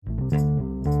All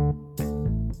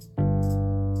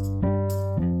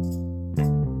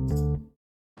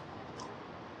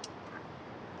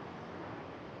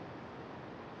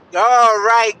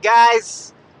right,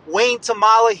 guys. Wayne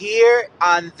Tamala here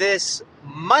on this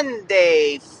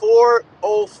Monday,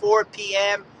 4:04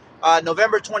 p.m.,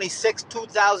 November 26,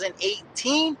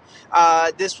 2018.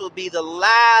 This will be the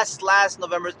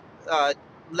uh,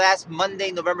 last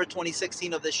Monday, November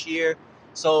 2016 of this year.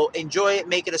 So enjoy it,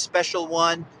 make it a special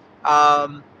one.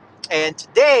 Um, and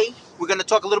today we're going to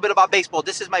talk a little bit about baseball.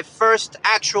 This is my first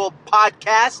actual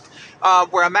podcast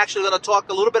where I'm actually going to talk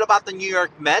a little bit about the New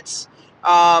York Mets.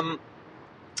 Before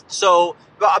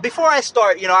I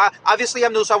start, obviously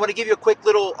I'm new, so I want to give you a quick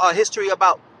little history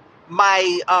about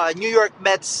my New York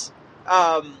Mets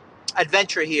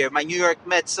adventure here, my New York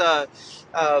Mets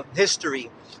history.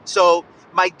 So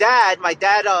my dad's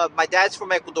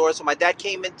from Ecuador, so my dad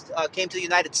came to the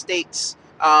United States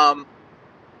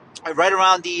right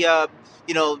around the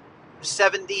you know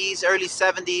 70s, early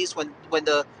 70s when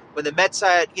the Mets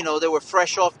had they were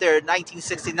fresh off their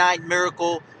 1969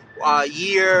 miracle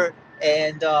year,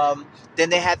 and then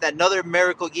they had another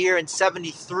miracle year in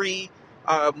 '73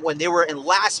 when they were in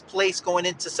last place going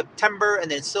into September,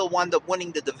 and then still wound up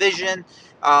winning the division,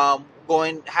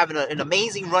 having an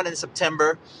amazing run in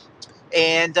September,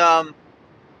 and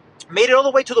made it all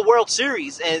the way to the World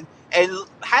Series and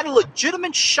had a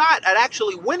legitimate shot at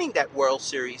actually winning that World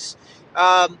Series,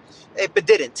 but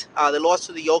didn't. They lost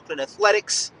to the Oakland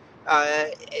Athletics.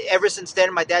 Ever since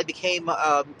then, my dad became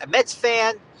a Mets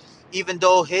fan, even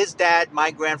though his dad,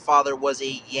 my grandfather, was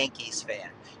a Yankees fan.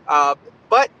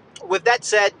 But with that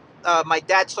said, my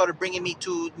dad started bringing me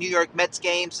to New York Mets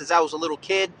games since I was a little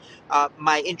kid.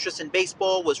 My interest in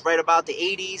baseball was right about the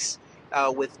 80s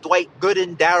with Dwight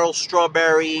Gooden, Darryl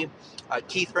Strawberry,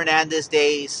 Keith Hernandez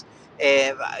days.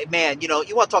 And man, you want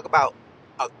to talk about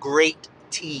a great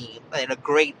team and a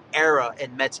great era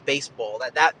in Mets baseball.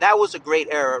 That was a great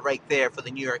era right there for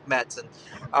the New York Mets, and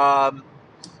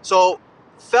so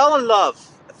fell in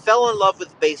love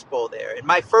with baseball there. In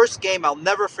my first game, I'll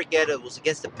never forget it was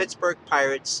against the Pittsburgh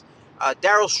Pirates.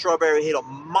 Darryl Strawberry hit a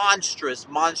monstrous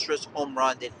home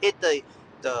run that hit the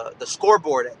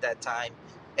scoreboard at that time.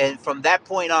 And from that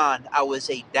point on, I was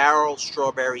a Darryl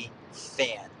Strawberry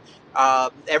fan.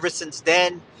 Ever since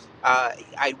then,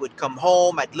 I would come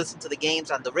home. I'd listen to the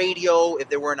games on the radio if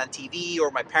they weren't on TV,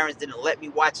 or my parents didn't let me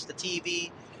watch the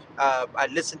TV.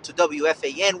 I'd listen to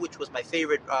WFAN, which was my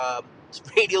favorite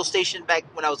radio station back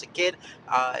when I was a kid.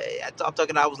 I'm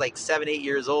talking, I was like 7, 8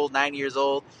 years old, 9 years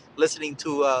old, listening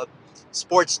to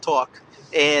sports talk.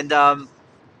 And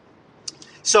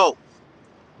so,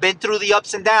 been through the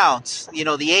ups and downs, the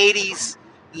 80s,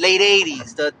 late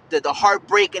 80s, the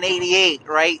heartbreak in 88,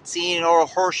 right? Seeing Oral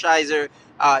Hershiser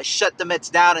shut the Mets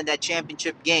down in that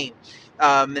championship game.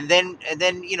 And then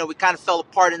we kind of fell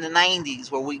apart in the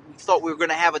 90s, where we thought we were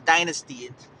going to have a dynasty,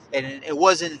 and it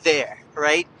wasn't there,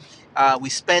 right? We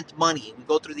spent money. We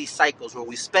go through these cycles where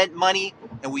we spent money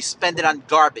and we spend it on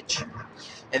garbage.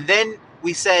 And then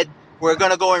we said we're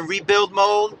going to go in rebuild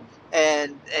mode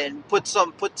and put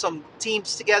some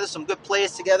teams together, some good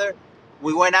players together.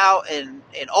 We went out and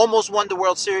almost won the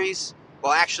World Series.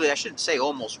 Well, actually, I shouldn't say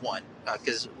almost won,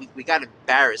 because we got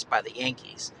embarrassed by the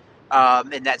Yankees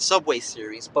in that Subway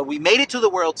Series. But we made it to the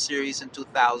World Series in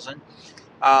 2000.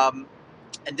 And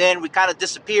then we kind of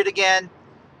disappeared again,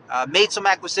 made some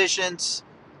acquisitions.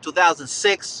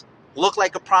 2006 looked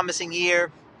like a promising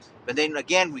year. But then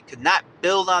again, we could not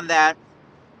build on that.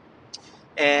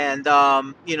 And,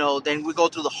 then we go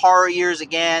through the horror years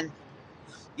again,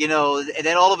 and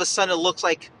then all of a sudden it looks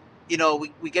like,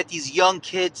 we get these young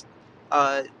kids,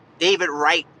 David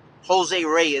Wright, Jose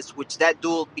Reyes, which that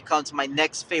duel becomes my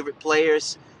next favorite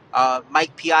players,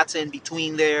 Mike Piazza in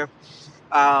between there.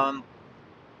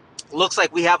 Looks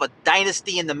like we have a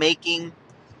dynasty in the making.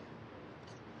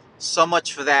 So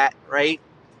much for that, right?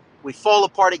 We fall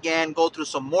apart again, go through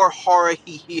some more horror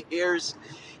years.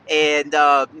 And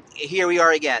here we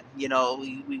are again. We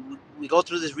go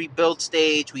through this rebuild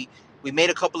stage. We made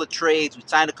a couple of trades. We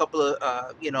signed a couple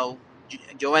of,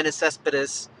 Yoenis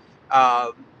Cespedes,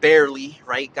 barely,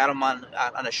 right? Got him on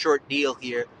a short deal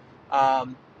here.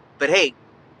 But hey,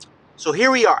 so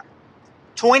here we are,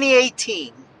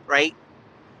 2018, right?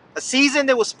 A season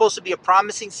that was supposed to be a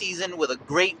promising season with a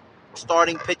great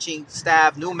starting pitching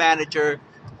staff, new manager.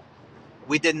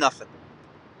 We did nothing.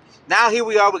 Now here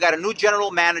we are. We got a new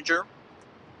general manager,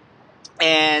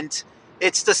 and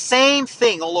it's the same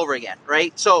thing all over again,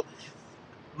 right? So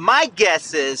my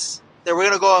guess is that we're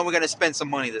going to go and we're going to spend some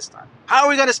money this time. How are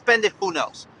we going to spend it? Who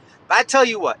knows? But I tell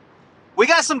you what, we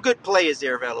got some good players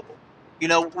there available.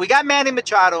 We got Manny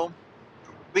Machado.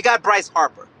 We got Bryce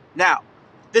Harper. Now,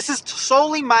 this is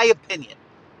solely my opinion.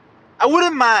 I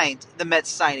wouldn't mind the Mets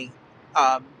signing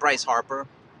Bryce Harper.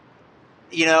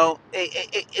 You know,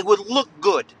 it would look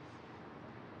good.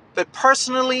 But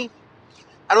personally,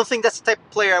 I don't think that's the type of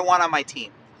player I want on my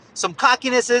team. Some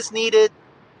cockiness is needed.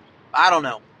 I don't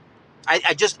know.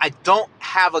 I don't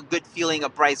have a good feeling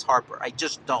of Bryce Harper. I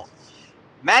just don't.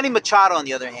 Manny Machado, on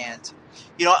the other hand,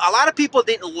 you know, a lot of people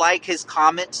didn't like his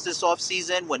comments this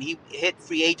offseason when he hit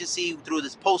free agency through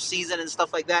this postseason and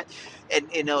stuff like that, and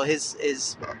you know his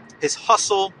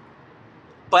hustle.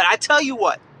 But I tell you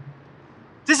what,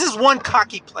 this is one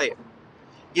cocky player,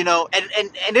 you know, and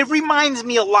it reminds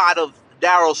me a lot of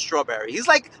Darryl Strawberry. He's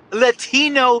like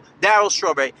Latino Darryl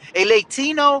Strawberry, a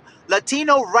Latino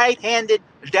right-handed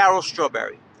Darryl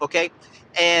Strawberry. Okay,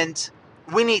 and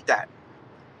we need that.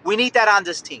 We need that on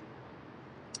this team,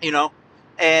 you know,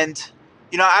 and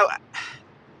you know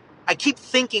I keep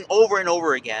thinking over and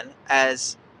over again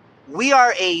as we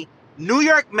are a New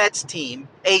York Mets team,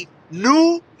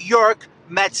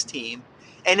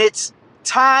 and it's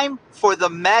time for the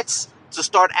Mets to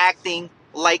start acting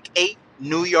like a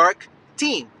New York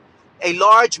team, a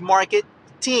large market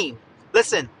team.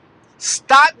 Listen,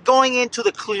 stop going into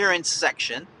the clearance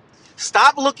section.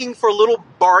 Stop looking for little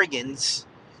bargains.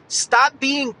 Stop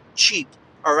being cheap,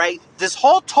 all right? This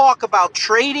whole talk about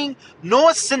trading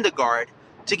Noah Syndergaard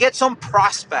to get some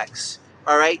prospects,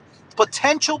 all right?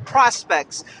 Potential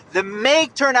prospects that may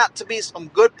turn out to be some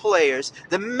good players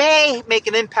that may make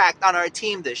an impact on our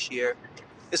team this year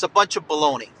is a bunch of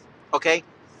baloney, okay?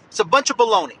 It's a bunch of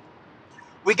baloney.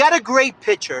 We got a great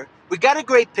pitcher. We got a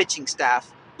great pitching staff.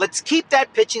 Let's keep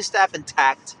that pitching staff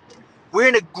intact. We're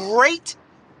in a great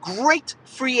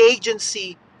free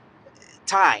agency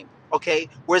time, okay?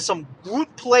 Where's some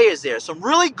good players there, some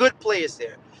really good players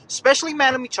there, especially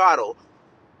Manny Machado.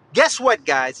 Guess what,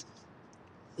 guys?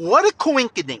 What a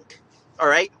coincidence, all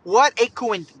right? What a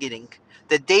coincidence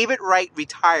that David Wright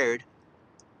retired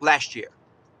last year.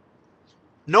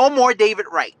 No more David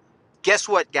Wright. Guess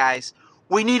what, guys?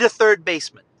 We need a third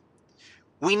baseman.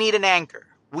 We need an anchor.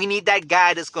 We need that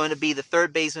guy that's going to be the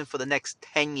third baseman for the next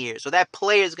 10 years. So that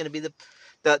player is going to be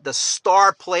the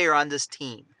star player on this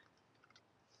team.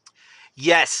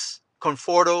 Yes,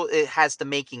 Conforto, it has the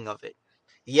making of it.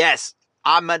 Yes,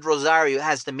 Ahmed Rosario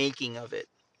has the making of it.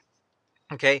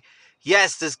 Okay?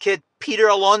 Yes, this kid, Peter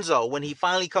Alonso, when he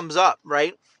finally comes up,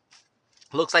 right?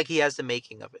 Looks like he has the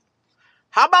making of it.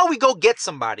 How about we go get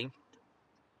somebody?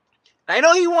 I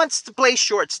know he wants to play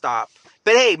shortstop,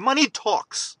 but hey, money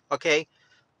talks, okay?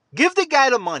 Give the guy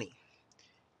the money.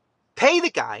 Pay the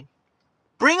guy.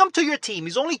 Bring him to your team.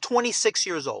 He's only 26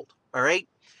 years old, all right?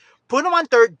 Put him on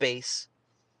third base,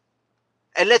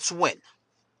 and let's win.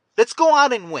 Let's go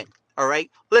out and win, all right?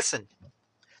 Listen,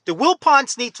 the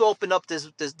Wilpons need to open up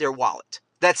their wallet.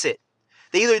 That's it.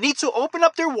 They either need to open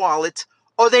up their wallet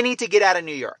or they need to get out of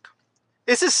New York.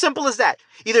 It's as simple as that.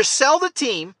 Either sell the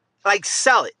team, like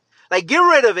sell it. Like get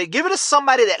rid of it. Give it to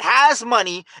somebody that has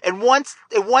money and wants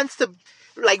to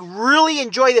like really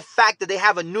enjoy the fact that they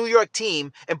have a New York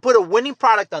team and put a winning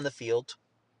product on the field.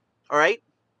 All right?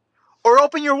 Or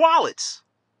open your wallets.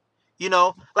 You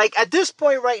know, like at this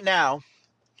point right now,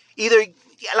 either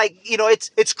like, you know,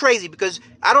 it's crazy because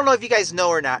I don't know if you guys know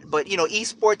or not, but you know,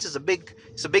 esports is a big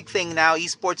thing now.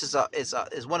 Esports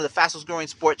is one of the fastest growing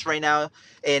sports right now,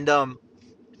 and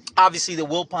obviously the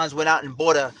Wilpons went out and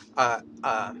bought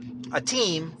a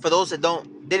team. For those that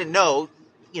didn't know,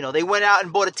 you know, they went out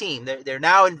and bought a team. They're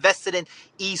now invested in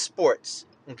esports.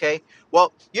 Okay,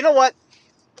 well, you know what?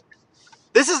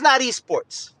 This is not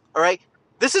esports. All right,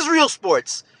 this is real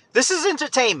sports. This is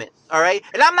entertainment, all right?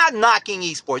 And I'm not knocking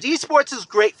esports. Esports is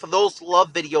great for those who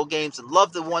love video games and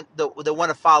love the want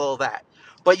to follow that.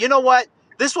 But you know what?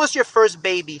 This was your first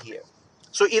baby here.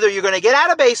 So either you're going to get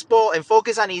out of baseball and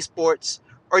focus on esports,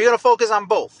 or you're going to focus on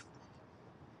both.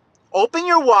 Open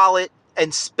your wallet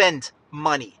and spend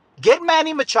money. Get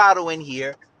Manny Machado in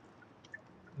here.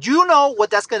 Do you know what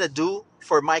that's going to do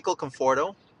for Michael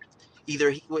Conforto?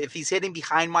 Either if he's hitting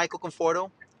behind Michael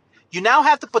Conforto, you now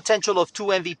have the potential of 2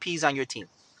 MVPs on your team.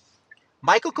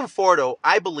 Michael Conforto,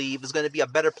 I believe, is going to be a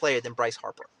better player than Bryce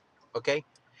Harper. Okay?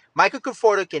 Michael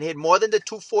Conforto can hit more than the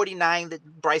 249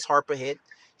 that Bryce Harper hit.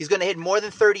 He's going to hit more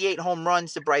than 38 home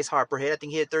runs that Bryce Harper hit. I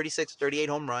think he hit 36, 38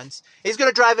 home runs. He's going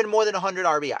to drive in more than 100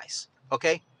 RBIs.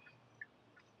 Okay?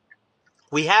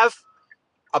 We have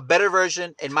a better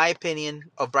version, in my opinion,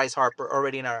 of Bryce Harper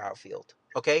already in our outfield.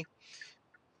 Okay?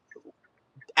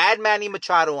 Add Manny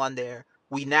Machado on there.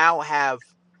 We now have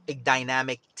a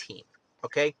dynamic team.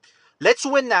 Okay? Let's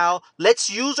win now. Let's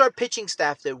use our pitching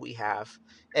staff that we have,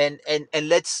 and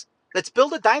let's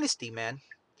build a dynasty, man.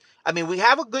 I mean, we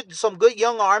have some good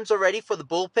young arms already for the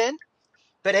bullpen,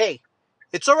 but hey,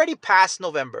 it's already past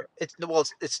November. It's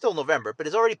still November, but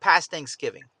it's already past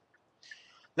Thanksgiving.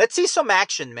 Let's see some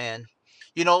action, man.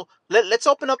 Let's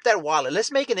open up that wallet.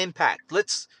 Let's make an impact.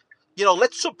 Let's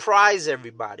surprise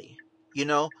everybody. You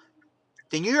know,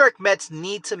 the New York Mets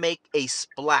need to make a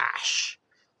splash.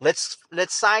 Let's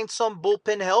sign some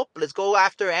bullpen help. Let's go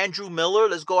after Andrew Miller.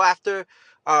 Let's go after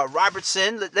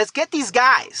Robertson. Let's get these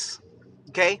guys.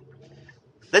 Okay,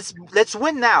 let's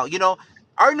win now.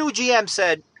 Our new GM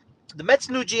said, the Mets'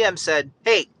 new GM said,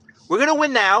 "Hey, we're gonna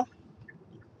win now,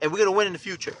 and we're gonna win in the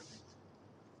future."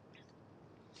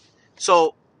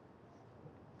 So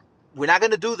we're not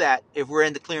gonna do that if we're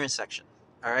in the clearance section.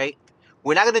 All right,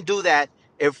 we're not gonna do that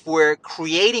if we're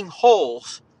creating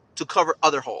holes to cover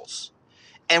other holes,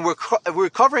 and we're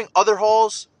covering other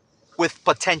holes with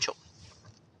potential.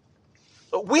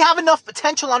 We have enough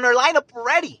potential on our lineup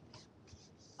already.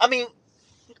 I mean,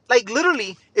 like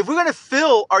literally, if we're gonna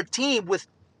fill our team with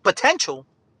potential,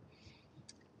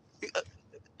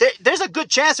 there's a good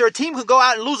chance our team could go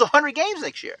out and lose 100 games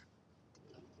next year,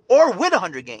 or win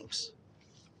 100 games.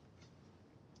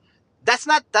 That's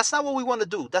not what we want to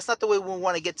do. That's not the way we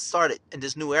want to get started in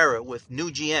this new era with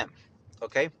new GM.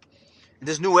 Okay, in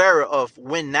this new era of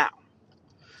win now.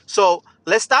 So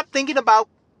let's stop thinking about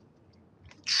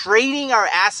trading our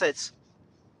assets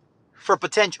for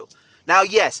potential. Now,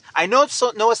 yes, I know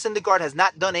Noah Syndergaard has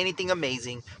not done anything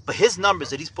amazing, but his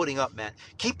numbers that he's putting up, man,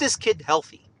 keep this kid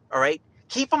healthy. All right,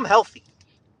 keep him healthy.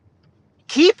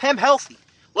 Keep him healthy.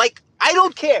 Like, I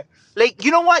don't care. Like,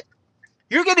 you know what?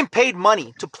 You're getting paid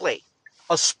money to play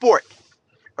a sport.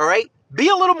 All right? Be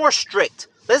a little more strict.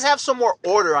 Let's have some more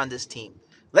order on this team.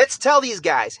 Let's tell these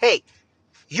guys, hey,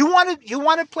 you want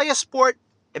to play a sport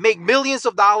and make millions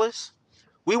of dollars?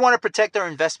 We want to protect our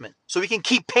investment so we can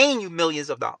keep paying you millions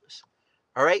of dollars.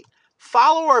 All right?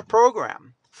 Follow our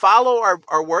program. Follow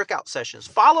our workout sessions.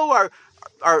 Follow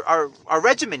our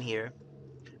regimen here.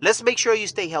 Let's make sure you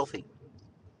stay healthy.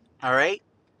 All right?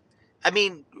 I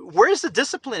mean, where's the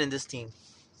discipline in this team?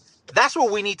 That's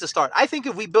where we need to start. I think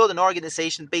if we build an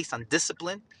organization based on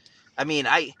discipline, I mean,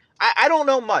 I don't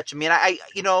know much. I mean,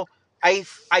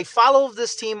 I follow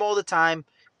this team all the time,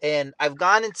 and I've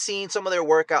gone and seen some of their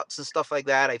workouts and stuff like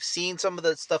that. I've seen some of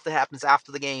the stuff that happens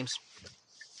after the games.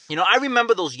 I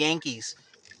remember those Yankees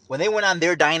when they went on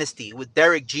their dynasty with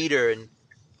Derek Jeter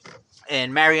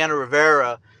and Mariano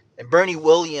Rivera and Bernie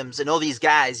Williams and all these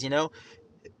guys. They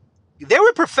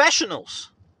were professionals.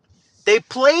 They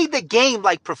played the game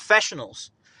like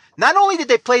professionals. Not only did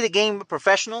they play the game with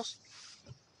professionals,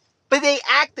 but they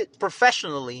acted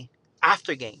professionally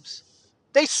after games.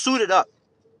 They suited up.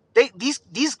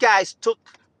 These guys took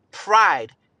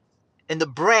pride in the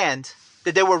brand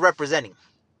that they were representing.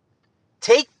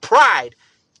 Take pride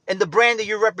in the brand that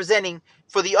you're representing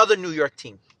for the other New York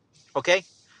team. Okay?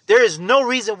 There is no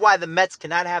reason why the Mets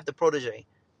cannot have the protege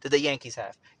that the Yankees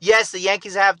have. Yes, the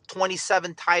Yankees have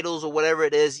 27 titles or whatever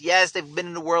it is. Yes, they've been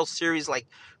in the World Series like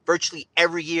virtually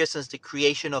every year since the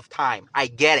creation of time. I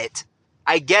get it.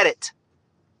 I get it.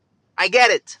 I get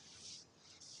it.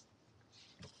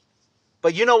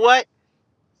 But you know what?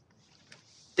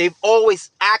 They've always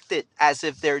acted as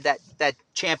if they're that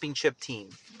championship team.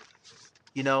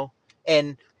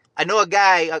 And I know a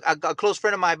guy, a close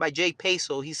friend of mine by Jay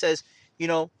Peso, he says, you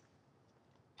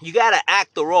got to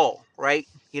act the role, right?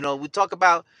 We talk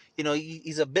about,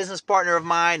 he's a business partner of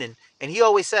mine, and he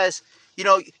always says, you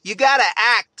got to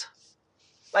act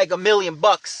like $1 million.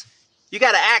 You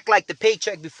got to act like the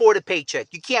paycheck before the paycheck.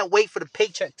 You can't wait for the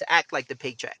paycheck to act like the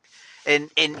paycheck.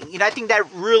 And I think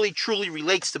that really, truly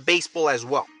relates to baseball as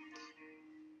well.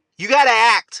 You got to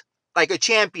act like a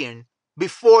champion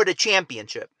before the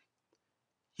championship.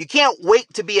 You can't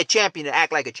wait to be a champion to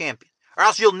act like a champion, or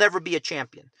else you'll never be a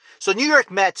champion. So New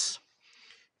York Mets,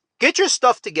 get your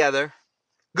stuff together.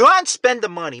 Go out and spend the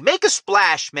money. Make a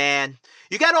splash, man.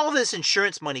 You got all this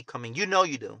insurance money coming. You know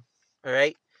you do. All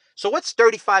right? So what's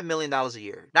 $35 million a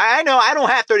year? Now, I know I don't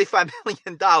have $35 million,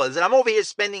 and I'm over here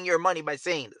spending your money by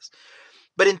saying this.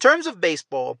 But in terms of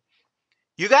baseball,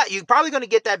 you're probably going to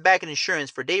get that back in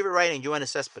insurance for David Wright and Yoenis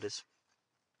Cespedes.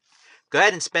 Go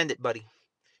ahead and spend it, buddy.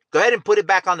 Go ahead and put it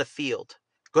back on the field.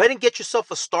 Go ahead and get yourself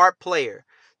a star player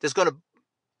that's going to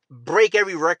break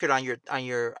every record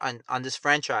on this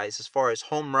franchise as far as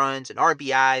home runs and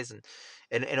RBIs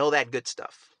and all that good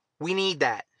stuff. We need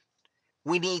that.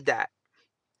 We need that.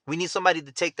 We need somebody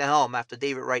to take the helm after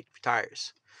David Wright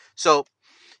retires. So,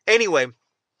 anyway,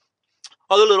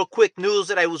 other little quick news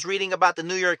that I was reading about the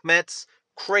New York Mets.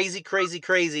 Crazy, crazy,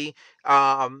 crazy.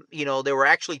 They were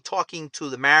actually talking to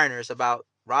the Mariners about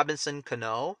Robinson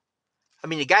Cano. I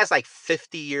mean, the guy's like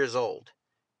 50 years old,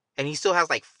 and he still has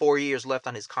like 4 years left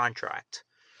on his contract.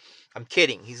 I'm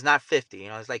kidding. He's not 50. You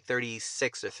know, he's like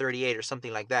 36 or 38 or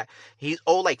something like that. He's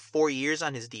owed like 4 years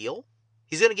on his deal.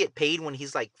 He's going to get paid when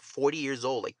he's like 40 years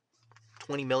old, like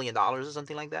 $20 million or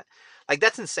something like that. Like,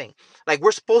 that's insane. Like,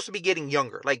 we're supposed to be getting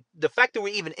younger. Like, the fact that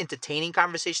we're even entertaining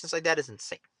conversations like that is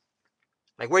insane.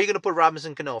 Like, where are you going to put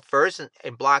Robinson Cano? First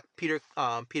and block Peter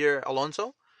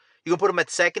Alonso? You going to put him at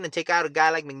second and take out a guy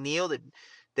like McNeil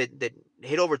that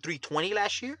hit over 320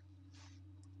 last year?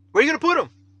 Where are you going to put him?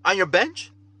 On your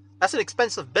bench? That's an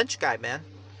expensive bench guy, man.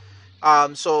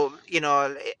 So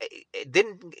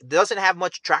it doesn't have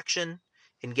much traction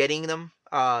in getting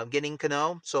getting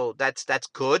Cano. So that's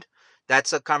good.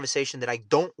 That's a conversation that I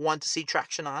don't want to see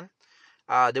traction on.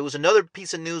 There was another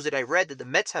piece of news that I read that the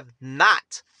Mets have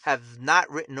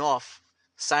not written off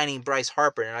signing Bryce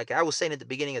Harper. And like I was saying at the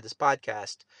beginning of this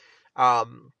podcast,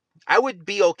 I would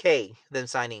be okay them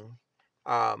signing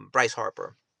Bryce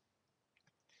Harper,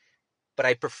 but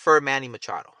I prefer Manny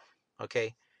Machado.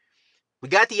 Okay. We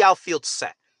got the outfield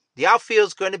set. The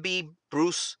outfield's going to be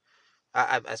Bruce.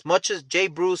 As much as Jay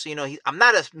Bruce, I'm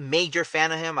not a major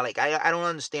fan of him. I don't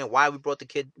understand why we brought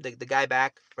the guy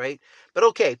back, right? But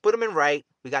okay, put him in right.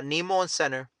 We got Nimmo in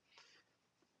center,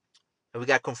 and we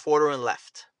got Conforto in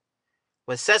left.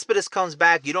 When Cespedes comes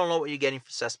back, you don't know what you're getting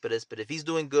for Cespedes, but if he's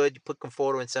doing good, you put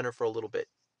Conforto in center for a little bit,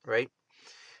 right?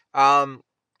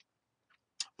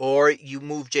 Or you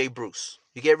move Jay Bruce.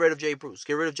 You get rid of Jay Bruce.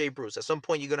 Get rid of Jay Bruce. At some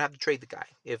point, you're gonna have to trade the guy.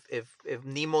 If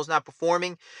Nimmo's not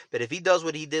performing, but if he does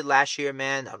what he did last year,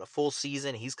 man, on a full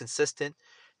season, he's consistent.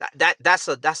 That's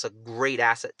a great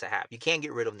asset to have. You can't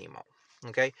get rid of Nimmo.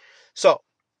 Okay, so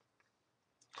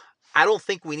I don't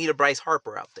think we need a Bryce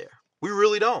Harper out there. We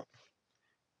really don't.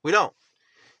 We don't.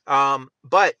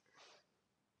 But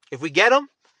if we get him,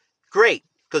 great,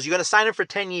 because you're gonna sign him for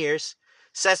 10 years.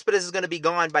 Cespedes is gonna be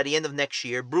gone by the end of next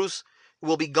year. Bruce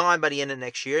will be gone by the end of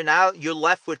next year. Now you're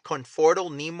left with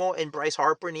Conforto, Nimmo, and Bryce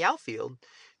Harper in the outfield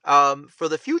for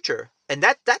the future, and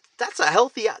that's a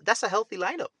healthy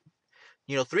lineup.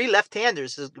 3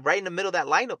 left-handers is right in the middle of that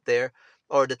lineup there,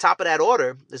 or the top of that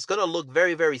order. It's gonna look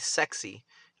very, very sexy.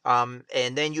 And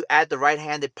then you add the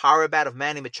right-handed power bat of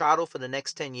Manny Machado for the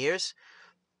next 10 years.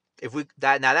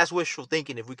 Now that's wishful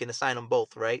thinking if we can assign them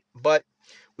both, right? But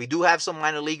we do have some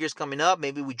minor leaguers coming up.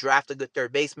 Maybe we draft a good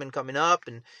third baseman coming up,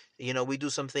 and we do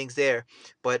some things there.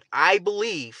 But I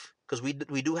believe, because we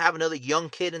do have another young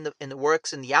kid in the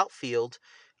works in the outfield,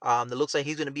 that looks like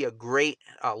he's going to be a great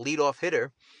leadoff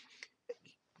hitter.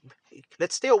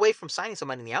 Let's stay away from signing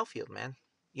somebody in the outfield, man.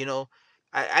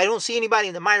 I don't see anybody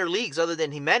in the minor leagues other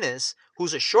than Jimenez,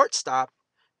 who's a shortstop.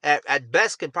 At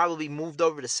best, can probably be moved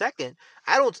over to second.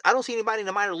 I don't see anybody in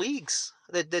the minor leagues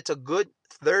that's a good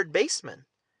third baseman.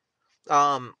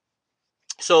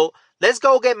 So let's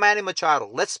go get Manny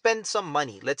Machado. Let's spend some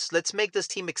money. Let's make this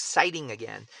team exciting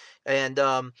again, and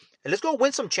let's go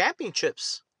win some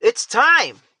championships. It's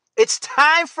time. It's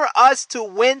time for us to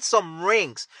win some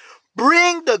rings.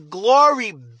 Bring the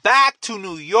glory back to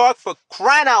New York, for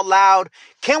crying out loud.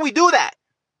 Can we do that?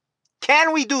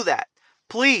 Can we do that?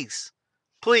 Please.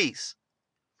 Please.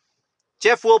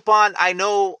 Jeff Wilpon, I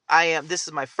know this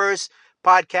is my first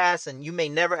podcast, and you may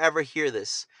never ever hear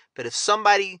this. But if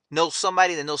somebody knows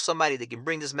somebody that knows somebody that can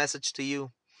bring this message to you,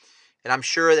 and I'm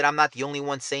sure that I'm not the only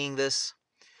one saying this,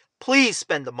 please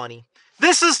spend the money.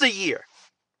 This is the year.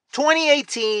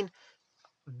 2018,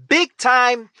 big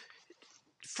time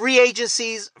free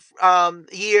agencies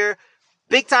year,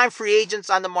 big time free agents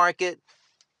on the market.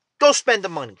 Go spend the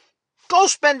money. Go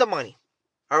spend the money.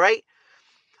 All right?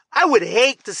 I would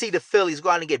hate to see the Phillies go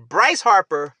out and get Bryce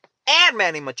Harper and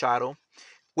Manny Machado,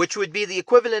 which would be the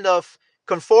equivalent of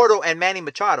Conforto and Manny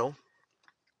Machado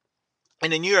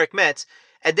in the New York Mets,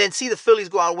 and then see the Phillies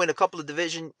go out and win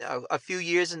a few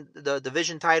years in the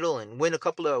division title, and win a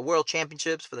couple of world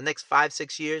championships for the next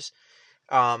 5-6 years.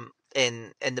 And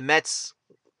the Mets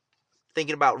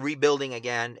thinking about rebuilding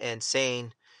again and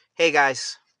saying, hey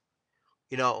guys,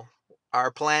 our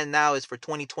plan now is for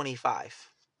 2025.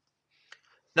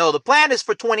 No, the plan is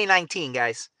for 2019,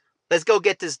 guys. Let's go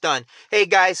get this done. Hey,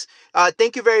 guys,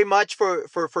 thank you very much for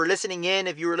listening in.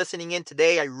 If you were listening in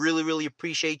today, I really, really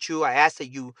appreciate you. I ask that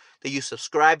you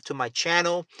subscribe to my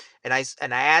channel, and I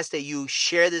ask that you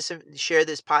share this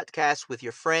podcast with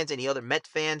your friends, any other Met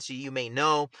fans you may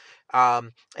know,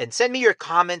 and send me your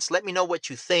comments. Let me know what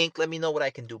you think. Let me know what I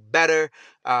can do better.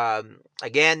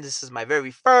 Again, this is my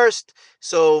very first,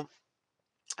 so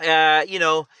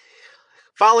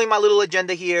following my little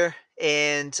agenda here,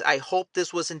 and I hope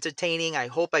this was entertaining. I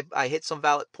hope I hit some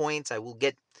valid points. I will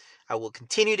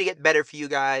continue to get better for you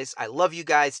guys. I love you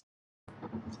guys.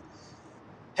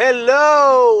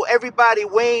 Hello, everybody.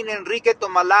 Wayne Enrique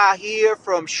Tomala here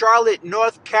from Charlotte,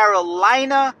 North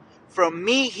Carolina. From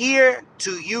me here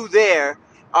to you there.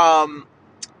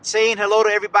 Saying hello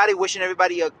to everybody, wishing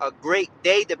everybody a great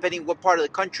day, depending what part of the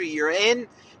country you're in.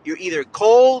 You're either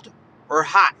cold or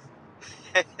hot.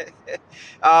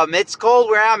 It's cold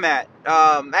where I'm at.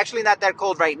 Actually, not that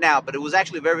cold right now, but it was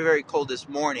actually very, very cold this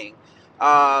morning.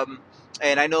 Um,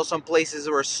 and I know some places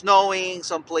were snowing,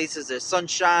 some places there's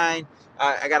sunshine.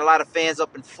 I got a lot of fans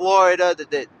up in Florida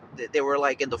that they were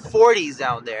like in the 40s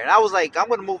down there, and I was like, I'm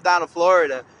gonna move down to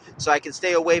Florida so I can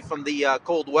stay away from the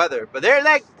cold weather. But they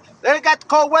got the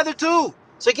cold weather too,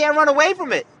 so you can't run away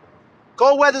from it.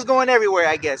 Cold weather's going everywhere,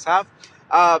 I guess, huh?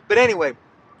 But anyway,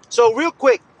 so real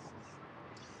quick.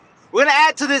 We're going to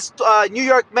add to this New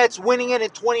York Mets winning it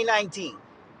in 2019.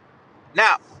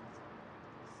 Now,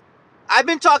 I've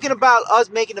been talking about us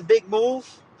making a big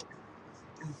move,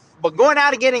 but going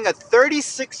out and getting a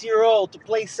 36-year-old to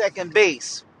play second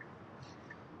base,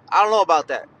 I don't know about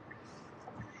that.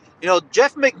 You know,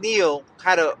 Jeff McNeil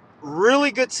had a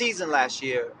really good season last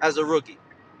year as a rookie.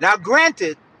 Now,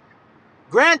 granted,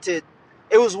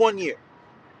 it was 1 year.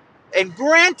 And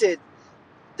granted,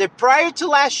 that prior to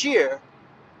last year,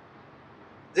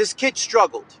 this kid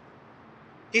struggled.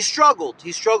 He struggled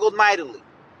mightily.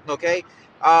 Okay,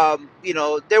 you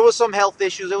know, there was some health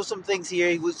issues. There was some things here.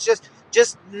 He was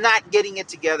just not getting it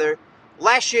together.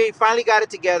 Last year, he finally got it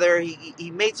together.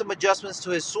 He made some adjustments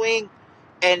to his swing,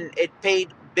 and it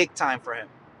paid big time for him.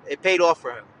 It paid off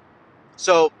for him.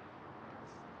 So,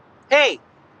 hey,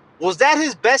 was that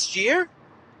his best year?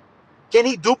 Can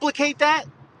he duplicate that?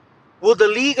 Will the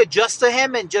league adjust to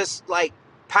him and just like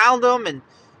pound him,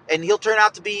 and he'll turn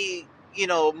out to be, you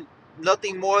know,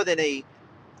 nothing more than a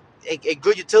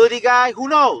good utility guy? Who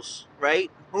knows,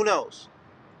 right? Who knows?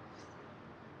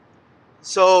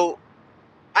 So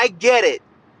I get it.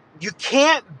 You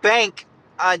can't bank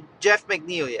on Jeff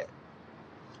McNeil yet.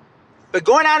 But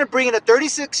going out and bringing a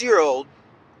 36-year-old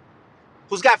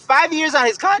who's got 5 years on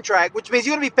his contract, which means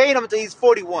you're going to be paying him until he's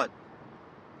 41.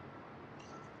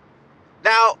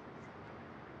 Now,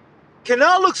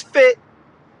 Cano looks fit.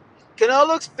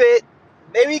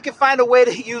 Maybe he can find a way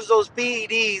to use those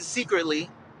PEDs secretly.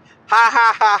 Ha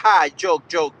ha ha ha. Joke.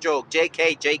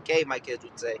 JK, my kids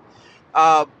would say.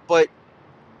 But,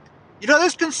 you know,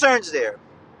 there's concerns there.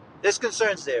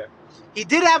 He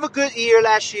did have a good year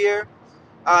last year.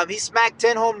 He smacked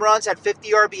 10 home runs, had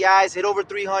 50 RBIs, hit over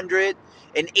 300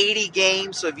 in 80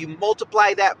 games. So if you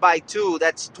multiply that by 2,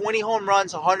 that's 20 home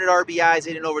runs, 100 RBIs,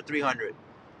 hitting over 300.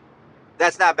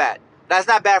 That's not bad. That's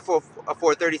not bad for a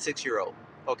 36-year-old.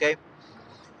 Okay?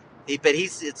 But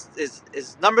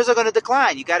his numbers are going to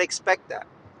decline. You got to expect that.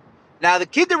 Now, the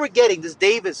kid that we're getting, this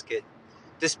Davis kid,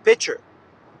 this pitcher,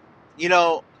 you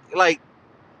know, like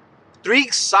 3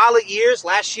 solid years.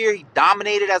 Last year, he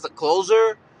dominated as a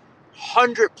closer.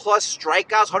 100 plus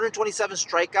strikeouts, 127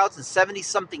 strikeouts in 70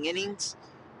 something innings.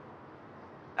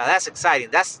 Now that's exciting.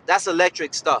 That's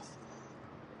electric stuff.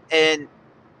 And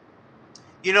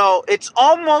you know, it's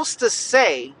almost to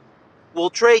say we'll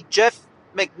trade Jeff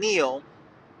McNeil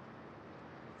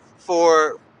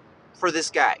for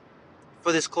this guy,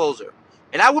 for this closer.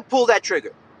 And I would pull that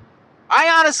trigger. I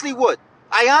honestly would.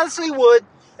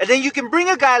 And then you can bring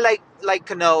a guy like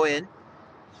Cano in.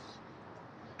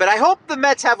 But I hope the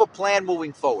Mets have a plan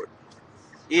moving forward.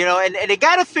 You know, and they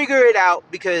got to figure it out,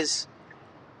 because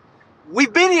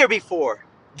we've been here before.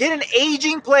 Get an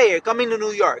aging player coming to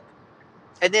New York,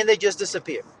 and then they just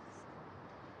disappear.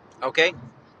 Okay?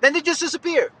 Then they just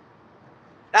disappear.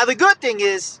 Now, the good thing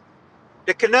is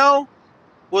that Cano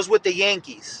was with the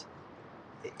Yankees.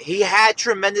 He had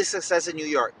tremendous success in New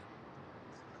York.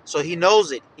 So he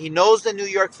knows it. He knows the New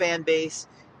York fan base.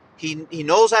 He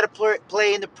knows how to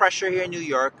play in the pressure here in New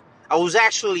York. I was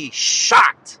actually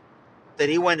shocked that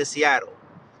he went to Seattle.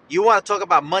 You want to talk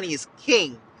about money is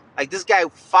king. Like, this guy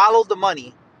followed the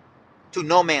money to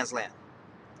no man's land.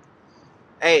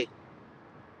 Hey,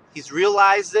 he's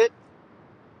realized it.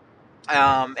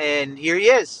 And here he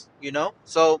is, you know.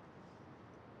 So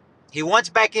he wants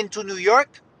back into New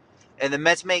York, and the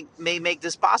Mets may make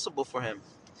this possible for him.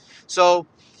 So,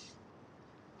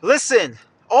 listen,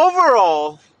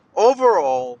 overall,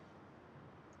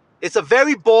 it's a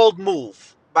very bold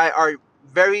move by our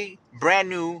very brand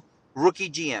new rookie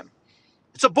GM.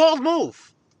 It's a bold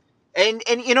move. And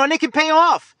you know, and it can pay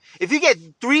off. If you get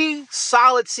 3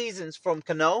 solid seasons from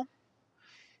Cano,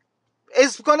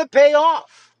 it's going to pay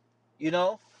off. You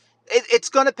know, it's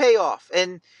going to pay off.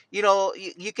 And, you know,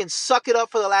 you can suck it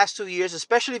up for the last 2 years,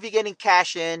 especially if you're getting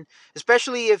cash in,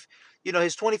 especially if, you know,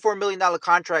 his $24 million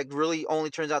contract really only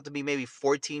turns out to be maybe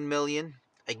 $14 million.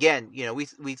 Again,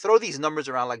 we throw these numbers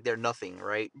around like they're nothing,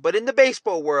 right? But in the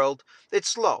baseball world, it's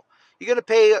slow. You're gonna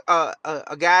pay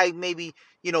a guy maybe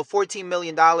 $14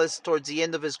 million towards the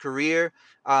end of his career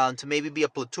to maybe be a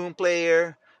platoon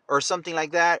player or something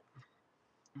like that.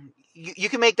 You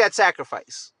can make that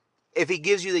sacrifice if he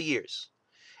gives you the years.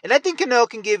 And I think Cano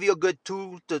can give you a good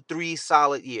 2 to 3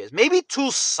 solid years, maybe two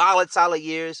solid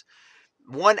years,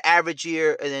 one average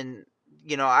year, and then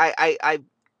I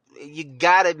you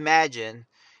gotta imagine,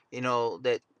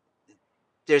 that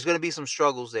there's gonna be some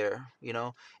struggles there,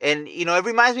 and it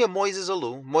reminds me of Moises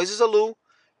Alou. Moises Alou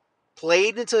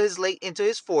played into his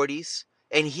 40s,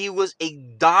 and he was a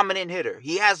dominant hitter.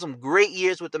 He had some great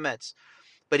years with the Mets,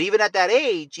 but even at that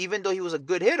age, even though he was a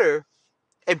good hitter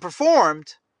and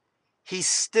performed, he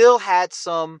still had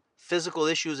some physical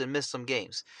issues and missed some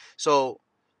games. So,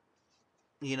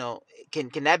 you know,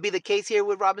 can that be the case here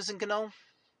with Robinson Cano?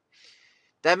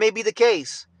 That may be the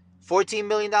case. $14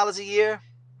 million a year,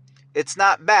 it's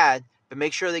not bad, but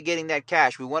make sure they're getting that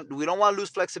cash. We don't want to lose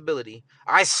flexibility.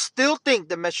 I still think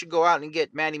the Mets should go out and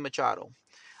get Manny Machado.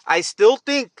 I still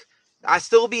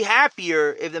be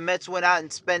happier if the Mets went out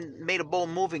and made a bold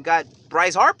move and got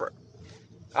Bryce Harper.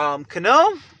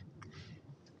 Cano,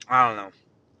 I don't know.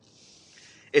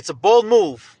 It's a bold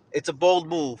move.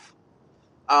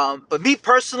 But me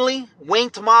personally, Wayne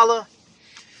Tamala,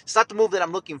 it's not the move that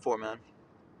I'm looking for, man.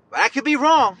 But I could be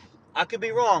wrong.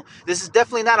 This is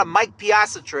definitely not a Mike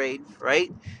Piazza trade, right?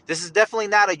 This is definitely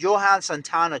not a Johan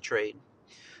Santana trade.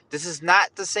 This is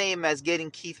not the same as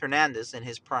getting Keith Hernandez in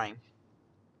his prime.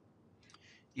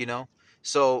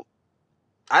 So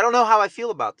I don't know how I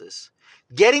feel about this.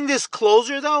 Getting this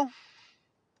closer, though,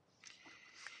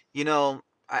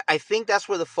 I think that's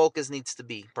where the focus needs to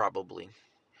be, probably.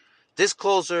 This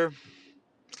closer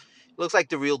looks like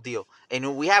the real deal.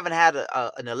 And we haven't had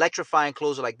an electrifying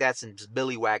closer like that since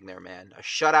Billy Wagner, man. A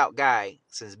shutout guy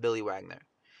since Billy Wagner.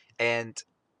 And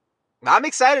I'm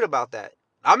excited about that.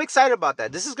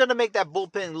 This is going to make that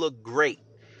bullpen look great.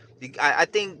 I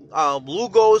think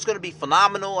Lugo is going to be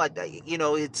phenomenal.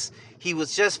 He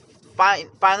was just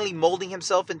finally molding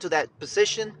himself into that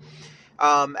position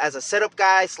as a setup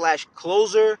guy /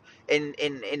 closer. And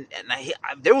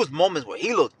there was moments where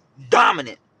he looked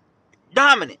dominant.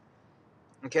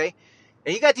 Okay,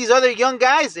 and you got these other young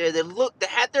guys there that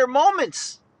had their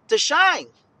moments to shine.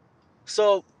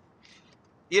 So,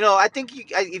 I think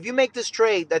if you make this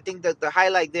trade, I think that the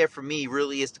highlight there for me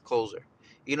really is the closer.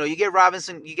 You get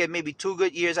Robinson, you get maybe 2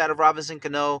 good years out of Robinson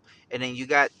Cano, and then you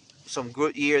got some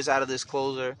good years out of this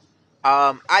closer.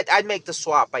 I'd make the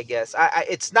swap, I guess.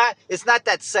 It's not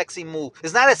that sexy move.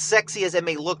 It's not as sexy as it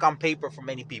may look on paper for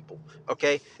many people.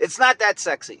 Okay, it's not that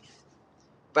sexy,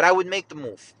 but I would make the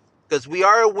move because we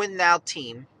are a win now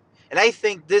team, and I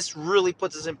think this really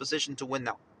puts us in position to win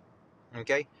now.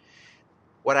 Okay,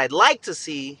 what I'd like to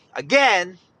see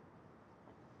again,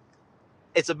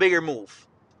 it's a bigger move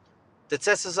that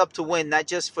sets us up to win not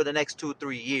just for the next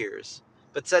 2-3 years,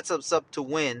 but sets us up to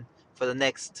win for the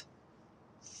next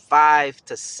 5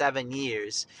 to 7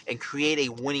 years and create a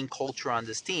winning culture on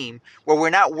this team where we're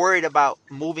not worried about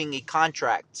moving a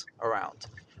contract around.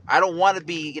 I don't want to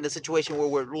be in a situation where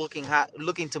we're looking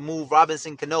to move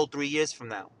Robinson Cano 3 years from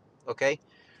now. Okay,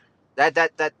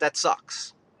 that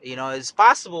sucks. It's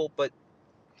possible, but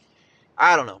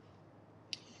I don't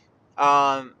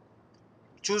know.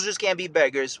 Choosers can't be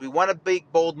beggars. We want a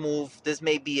big, bold move. This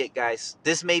may be it, guys.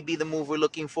 This may be the move we're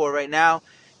looking for right now.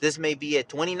 This may be it.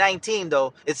 2019,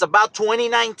 though. It's about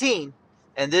 2019.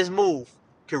 And this move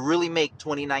could really make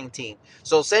 2019.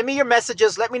 So send me your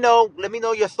messages. Let me know. Let me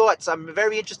know your thoughts. I'm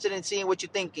very interested in seeing what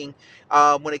you're thinking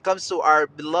when it comes to our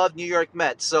beloved New York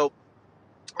Mets. So,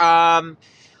 love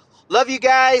you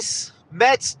guys.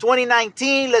 Mets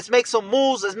 2019. Let's make some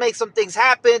moves. Let's make some things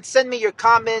happen. Send me your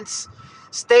comments.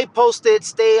 Stay posted.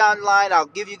 Stay online. I'll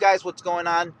give you guys what's going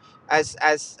on as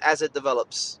it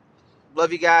develops.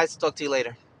 Love you guys. Talk to you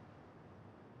later.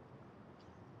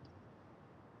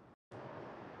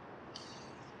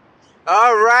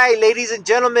 All right, ladies and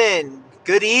gentlemen.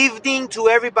 Good evening to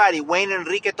everybody. Wayne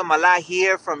Enrique Tomala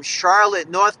here from Charlotte,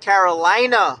 North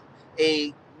Carolina.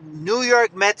 A New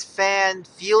York Mets fan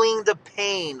feeling the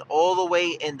pain all the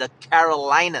way in the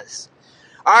Carolinas.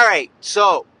 All right,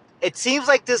 so it seems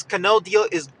like this Cano deal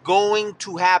is going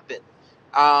to happen.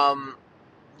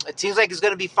 It seems like it's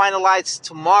going to be finalized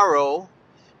tomorrow.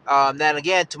 Then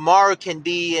again, tomorrow can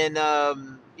be in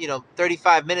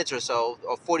 35 minutes or so,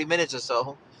 or 40 minutes or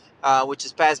so, which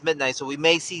is past midnight. So we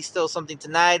may see still something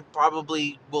tonight.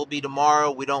 Probably will be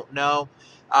tomorrow. We don't know.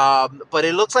 But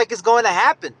it looks like it's going to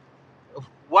happen.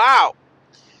 Wow.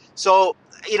 So,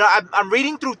 I'm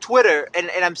reading through Twitter, and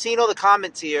I'm seeing all the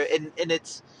comments here, and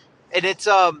it's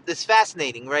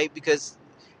fascinating, right? Because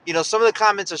some of the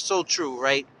comments are so true,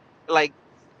 right? Like,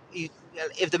 you,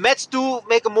 if the Mets do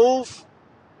make a move,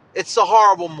 it's a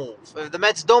horrible move. If the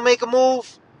Mets don't make a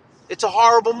move, it's a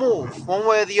horrible move. One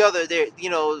way or the other,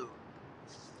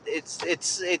 it's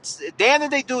damn that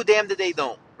they do, damn that they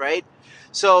don't, right?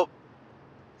 So,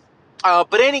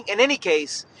 but in any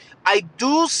case, I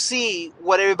do see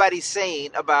what everybody's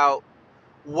saying about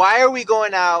why are we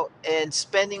going out and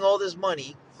spending all this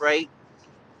money, right?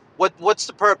 What's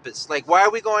the purpose? Like, why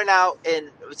are we going out and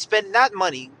spend not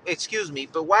money, excuse me,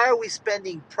 but why are we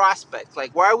spending prospects?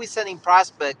 Like, why are we sending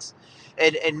prospects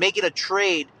and making a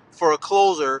trade for a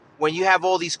closer when you have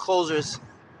all these closers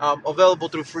available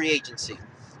through free agency?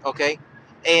 Okay,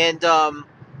 and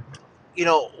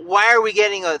why are we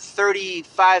getting a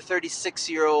 35, 36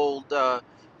 year old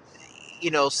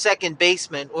second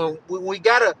baseman when we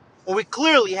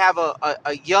clearly have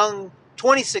a young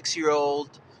 26-year-old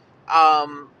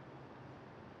um,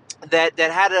 that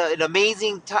had an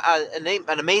amazing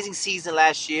an amazing season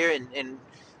last year, and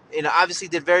obviously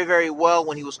did very, very well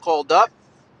when he was called up.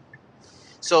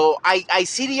 So I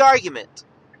see the argument.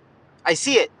 I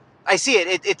see it.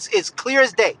 It's clear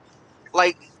as day.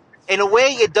 Like, in a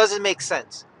way, it doesn't make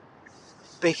sense.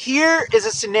 But here is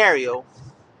a scenario.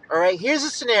 All right, here's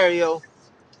a scenario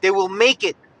that will make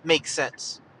it make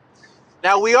sense.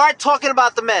 Now, we are talking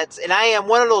about the Mets, and I am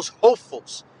one of those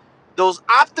hopefuls, those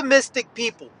optimistic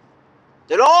people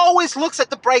that always looks at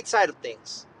the bright side of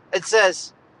things and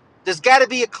says, there's got to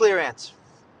be a clear answer.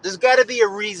 There's got to be a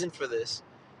reason for this.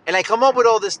 And I come up with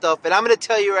all this stuff, and I'm going to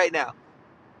tell you right now,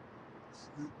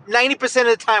 90% of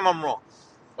the time I'm wrong.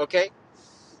 Okay?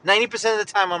 90% of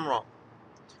the time I'm wrong.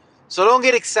 So don't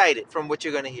get excited from what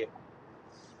you're going to hear.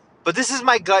 But this is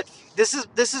my gut. This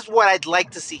is what I'd like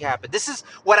to see happen. This is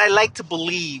what I like to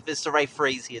believe is the right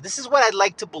phrase here. This is what I'd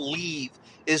like to believe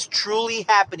is truly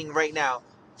happening right now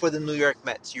for the New York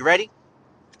Mets. You ready?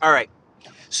 All right.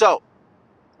 So,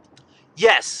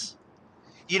 yes,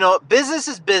 business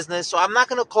is business, so I'm not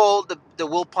going to call the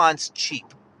Wilpons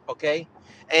cheap, okay?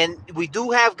 And we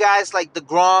do have guys like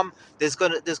DeGrom that's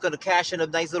gonna cash in a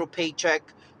nice little paycheck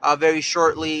very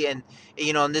shortly, and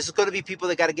and this is going to be people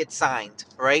that got to get signed,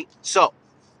 right? So,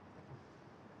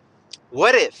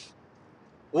 what if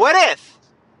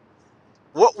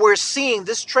what we're seeing,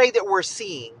 this trade that we're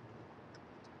seeing,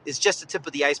 is just the tip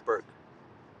of the iceberg?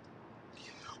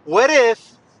 What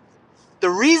if the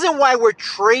reason why we're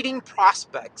trading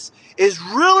prospects is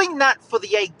really not for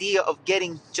the idea of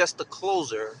getting just a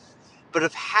closer, but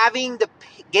of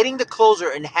getting the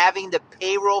closer and having the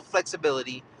payroll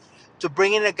flexibility to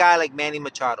bring in a guy like Manny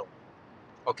Machado,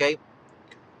 okay,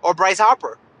 or Bryce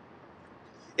Harper?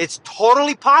 It's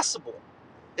totally possible.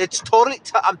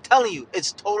 I'm telling you,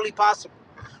 it's totally possible.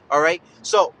 All right,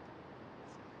 so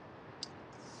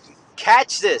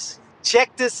catch this.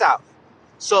 Check this out.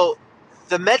 So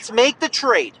the Mets make the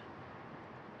trade.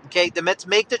 Okay, the Mets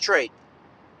make the trade.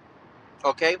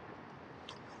 Okay,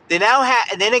 they now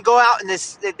have, and then they go out and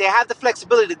they have the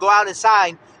flexibility to go out and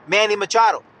sign Manny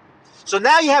Machado. So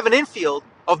now you have an infield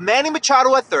of Manny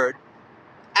Machado at third,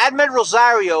 Admet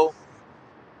Rosario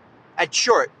at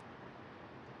short.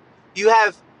 You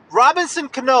have Robinson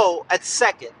Cano at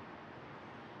second,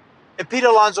 and Pete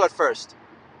Alonso at first.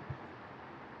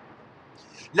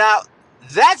 Now,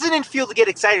 that's an infield to get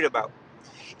excited about.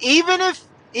 Even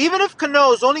if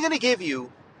Cano is only going to give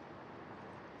you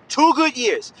 2 good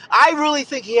years, I really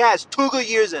think he has 2 good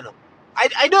years in him.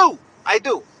 I do.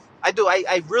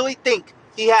 I really think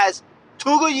he has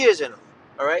 2 good years in him.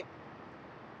 All right.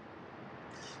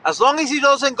 As long as he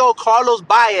doesn't go Carlos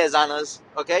Baez on us,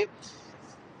 okay?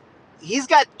 He's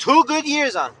got 2 good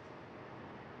years on him.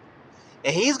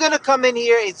 And he's going to come in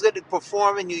here, he's going to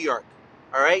perform in New York.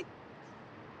 All right?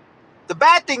 The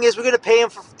bad thing is we're going to pay him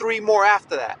for 3 more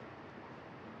after that.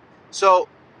 So,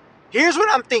 here's what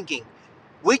I'm thinking.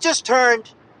 We're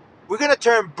going to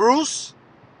turn Bruce,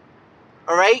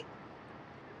 all right,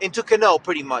 into Cano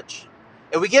pretty much.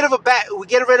 And we get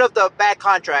rid of the bad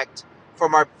contract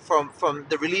from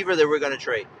the reliever that we're going to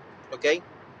trade. Okay?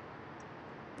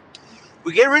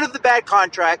 We get rid of the bad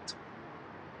contract.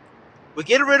 We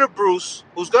get rid of Bruce,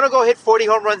 who's going to go hit 40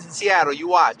 home runs in Seattle. You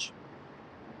watch.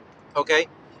 Okay?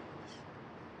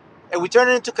 And we turn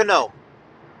it into Cano.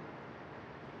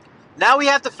 Now we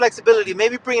have the flexibility.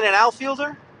 Maybe bring in an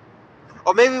outfielder.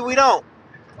 Or maybe we don't.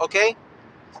 Okay?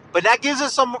 But that gives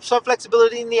us some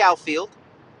flexibility in the outfield.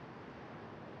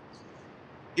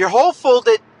 You're hopeful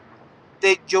that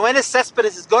Yoenis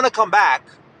Cespedes is going to come back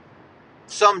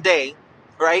someday,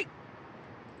 right?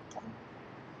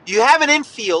 You have an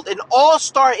infield, an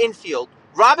all-star infield.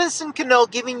 Robinson Cano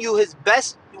giving you his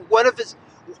best, one of his,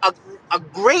 a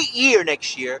great year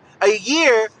next year. A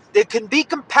year that can be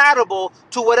compatible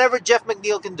to whatever Jeff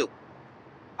McNeil can do.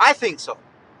 I think so.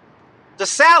 The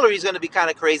salary is going to be kind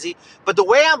of crazy, but the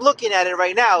way I'm looking at it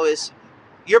right now is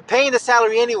you're paying the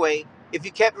salary anyway if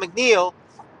you kept McNeil,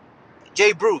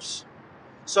 Jay Bruce.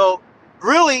 So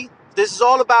really, this is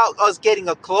all about us getting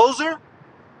a closer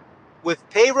with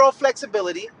payroll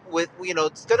flexibility. With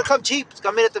it's going to come cheap. It's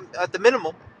coming at the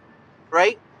minimum,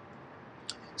 right?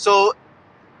 So,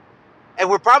 and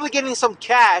we're probably getting some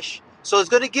cash. So it's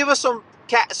going to give us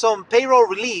some payroll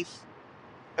relief,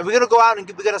 and we're going to go out and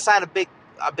we're going to sign a big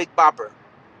bopper.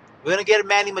 We're going to get a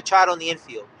Manny Machado in the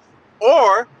infield,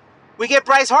 or we get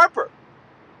Bryce Harper.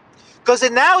 Because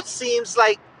now it seems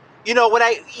like, when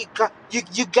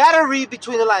you got to read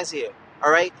between the lines here,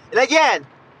 all right? And again,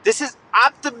 this is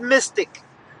optimistic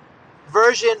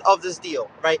version of this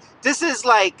deal, right? This is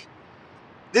like,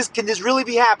 can this really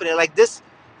be happening? Like this,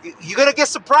 you're going to get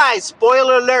surprised.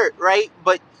 Spoiler alert, right?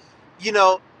 But,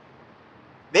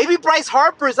 maybe Bryce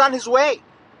Harper is on his way.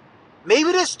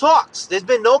 Maybe there's talks. There's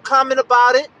been no comment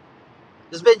about it.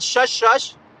 There's been shush.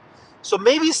 So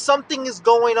maybe something is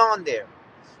going on there.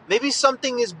 Maybe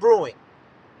something is brewing.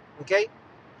 Okay?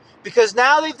 Because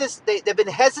now they've been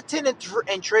hesitant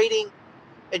in trading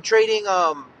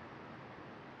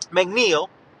McNeil.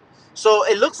 So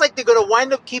it looks like they're going to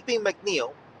wind up keeping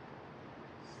McNeil.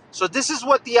 So this is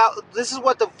what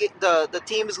the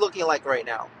team is looking like right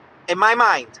now, in my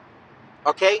mind.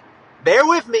 Okay, bear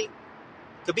with me.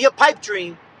 Could be a pipe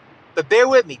dream, but bear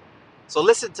with me. So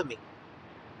listen to me.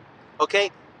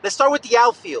 Okay, let's start with the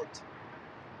outfield.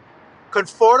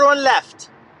 Conforto in left,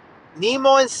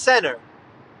 Nemo in center,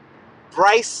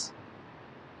 Bryce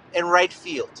in right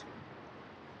field.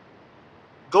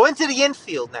 Go into the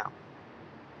infield now.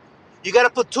 You got a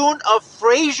platoon of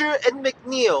Frazier and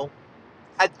McNeil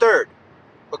at third,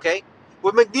 okay?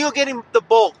 With McNeil getting the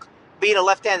bulk, being a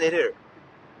left-handed hitter.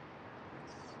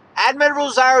 Admet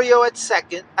Rosario at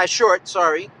short.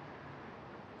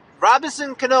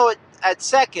 Robinson Cano at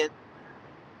second.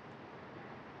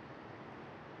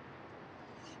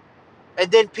 And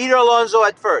then Peter Alonso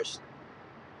at first.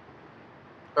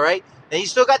 All right? Now you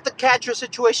still got the catcher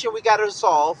situation we got to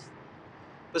solve.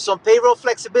 With some payroll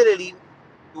flexibility,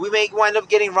 we may wind up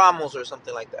getting Ramos or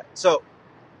something like that. So,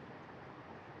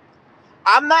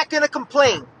 I'm not going to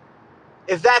complain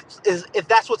if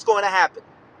that's what's going to happen.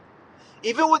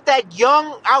 Even with that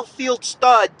young outfield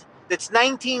stud that's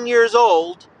 19 years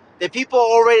old, that people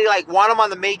already want him on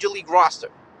the major league roster.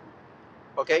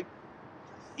 Okay?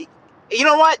 You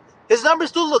know what? His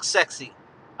numbers do look sexy.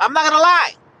 I'm not going to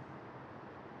lie.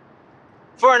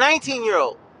 For a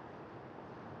 19-year-old,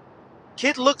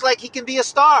 kid looks like he can be a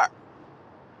star.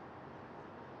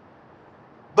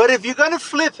 But if you're going to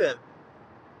flip him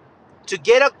to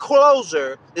get a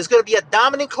closer, there's going to be a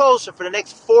dominant closer for the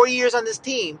next 4 years on this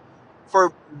team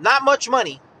for not much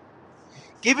money,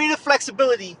 giving you the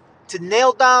flexibility to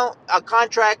nail down a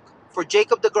contract for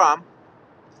Jacob deGrom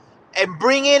and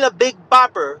bring in a big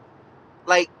bopper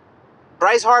like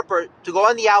Bryce Harper to go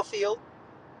in the outfield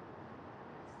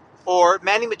or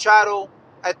Manny Machado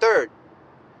at third.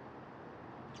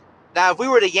 Now, if we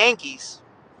were the Yankees,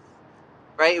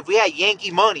 right, if we had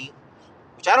Yankee money,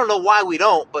 which I don't know why we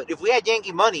don't, but if we had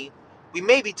Yankee money, we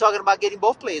may be talking about getting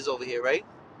both players over here, right?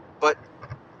 But,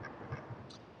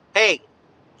 hey,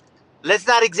 let's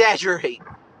not exaggerate,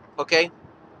 okay?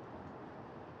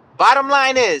 Bottom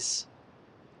line is,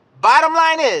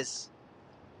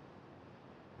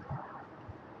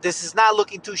 this is not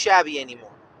looking too shabby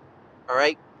anymore, all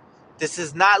right? This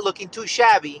is not looking too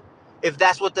shabby if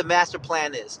that's what the master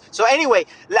plan is. So anyway,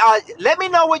 let me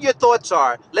know what your thoughts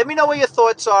are.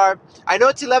 I know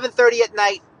it's 11:30 at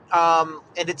night,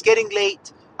 and it's getting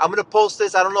late. I'm going to post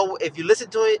this. I don't know if you listen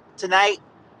to it tonight.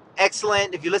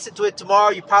 Excellent. If you listen to it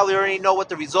tomorrow, you probably already know what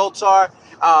the results are.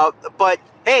 But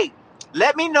hey,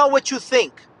 let me know what you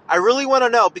think. I really want to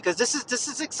know, because this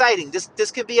is exciting.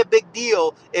 This could be a big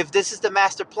deal if this is the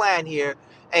master plan here.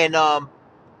 And now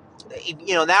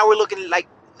we're looking like,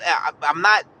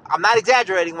 I'm not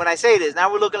exaggerating when I say this.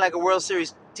 Now we're looking like a World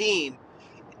Series team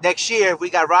next year. If we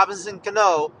got Robinson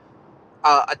Cano,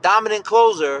 a dominant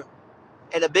closer,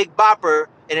 and a big bopper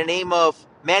in the name of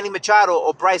Manny Machado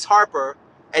or Bryce Harper,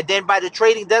 and then by the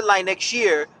trading deadline next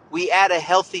year, we add a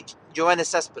healthy Yoenis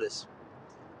Cespedes.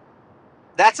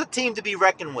 That's a team to be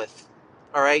reckoned with.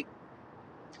 All right?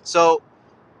 So,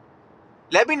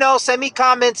 let me know. Send me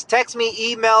comments. Text me.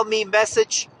 Email me.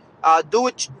 Message. Do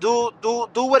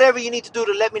whatever you need to do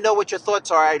to let me know what your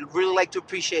thoughts are. I really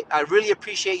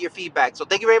appreciate your feedback. So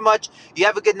thank you very much. You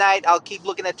have a good night. I'll keep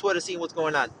looking at Twitter, seeing what's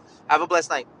going on. Have a blessed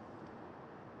night.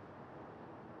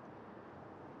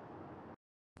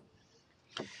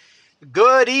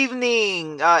 Good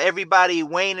evening, everybody.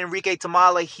 Wayne Enrique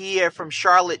Tamala here from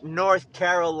Charlotte, North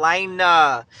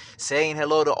Carolina, saying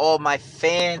hello to all my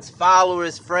fans,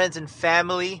 followers, friends, and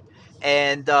family,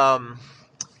 and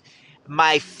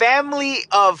my family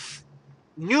of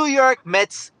New York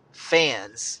Mets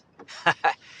fans.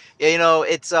 You know,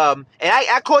 it's and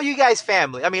I call you guys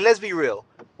family. I mean, let's be real.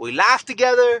 We laugh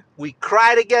together, we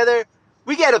cry together,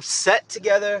 we get upset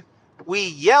together, we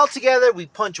yell together, we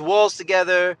punch walls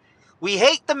together, we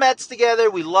hate the Mets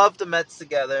together, we love the Mets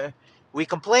together, we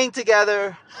complain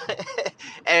together,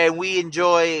 and we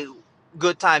enjoy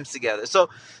good times together. So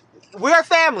we're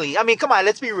family. I mean, come on,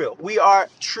 let's be real. We are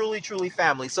truly, truly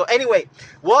family. So anyway,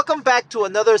 welcome back to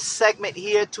another segment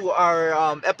here to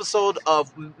our episode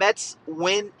of Mets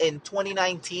win in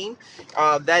 2019.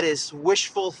 That is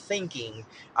wishful thinking.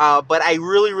 But I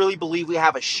really, really believe we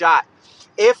have a shot.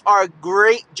 If our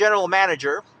great general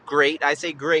manager, great, I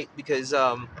say great because,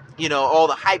 all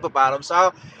the hype about him.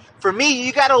 So for me,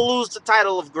 you got to lose the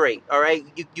title of great, all right?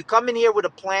 You come in here with a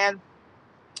plan,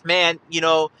 man,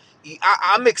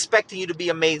 I'm expecting you to be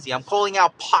amazing. I'm calling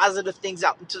out positive things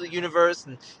out into the universe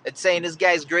and saying this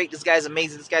guy's great, this guy's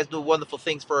amazing, this guy's doing wonderful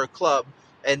things for our club.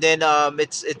 And then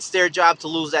it's their job to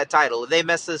lose that title. If they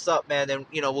mess this up, man, then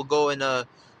we'll go and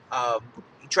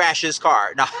trash his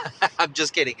car. No, I'm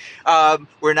just kidding.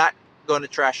 We're not going to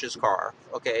trash his car,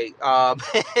 okay?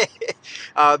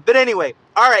 But anyway,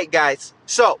 all right, guys.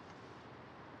 So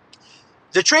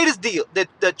the trade is deal.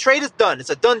 The trade is done.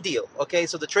 It's a done deal. Okay,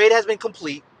 so the trade has been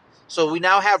complete. So we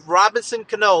now have Robinson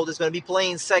Cano that's going to be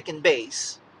playing second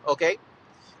base. Okay,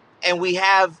 and we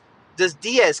have this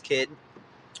Diaz kid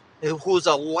who's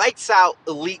a lights out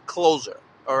elite closer.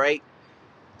 All right,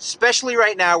 especially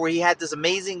right now where he had this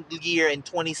amazing year in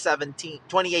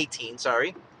 2018.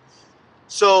 Sorry.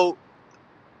 So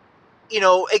a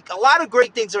lot of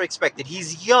great things are expected.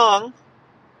 He's young,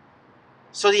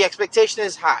 so the expectation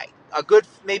is high. A good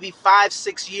maybe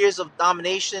 5-6 years of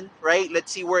domination, right? Let's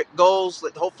see where it goes.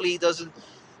 Hopefully he doesn't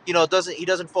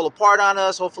fall apart on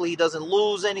us. Hopefully he doesn't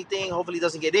lose anything. Hopefully he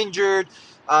doesn't get injured.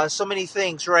 So many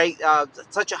things, right?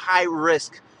 Such a high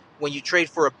risk when you trade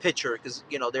for a pitcher because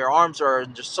their arms are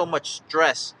under so much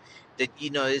stress that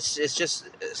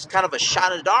it's kind of a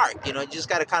shot in the dark. You just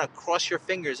got to kind of cross your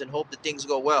fingers and hope that things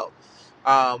go well.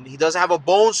 He does have a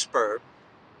bone spur,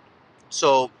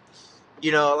 so. I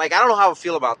don't know how I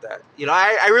feel about that.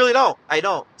 I really don't. I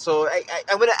don't. So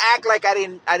I'm gonna act like I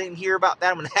didn't hear about that.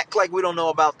 I'm gonna act like we don't know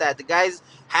about that. The guy's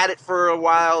had it for a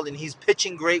while, and he's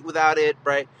pitching great without it,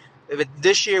 right?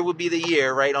 This year would be the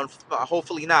year, right?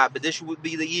 Hopefully not, but this would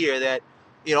be the year that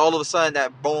all of a sudden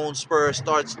that bone spur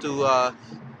starts to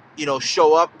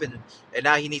show up, and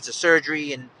now he needs a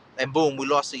surgery, and boom, we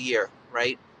lost a year,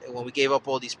 right? When we gave up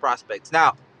all these prospects.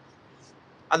 Now,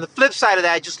 on the flip side of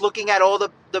that, just looking at all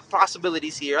the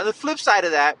possibilities here, on the flip side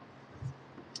of that,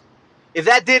 if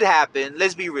that did happen,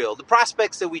 let's be real. The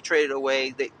prospects that we traded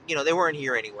away, they weren't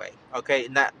here anyway. Okay,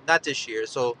 not this year.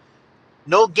 So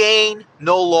no gain,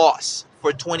 no loss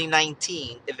for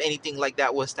 2019 if anything like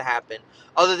that was to happen,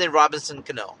 other than Robinson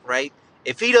Cano, right?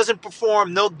 If he doesn't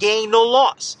perform, no gain, no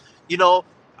loss.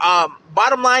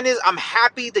 Bottom line is, I'm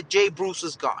happy that Jay Bruce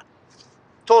is gone.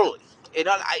 Totally.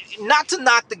 Not to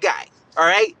knock the guy. All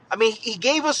right. I mean, he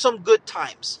gave us some good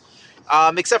times,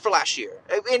 except for last year.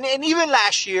 And even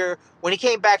last year, when he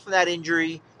came back from that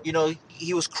injury,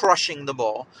 he was crushing the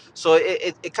ball. So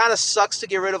it kind of sucks to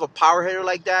get rid of a power hitter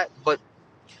like that. But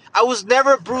I was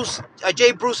never a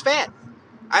Jay Bruce fan.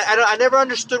 I never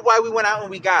understood why we went out and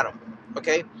we got him.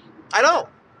 Okay, I don't.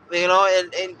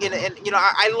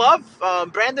 I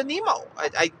love Brandon Nimmo.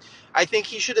 I think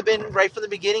he should have been right from the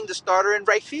beginning the starter in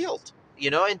right field.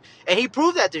 And he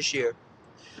proved that this year.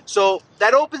 So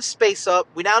that opens space up.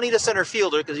 We now need a center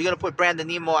fielder because you're going to put Brandon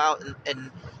Nimmo out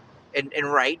and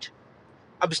right.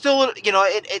 I'm still,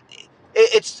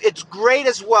 it's great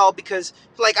as well because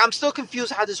I'm still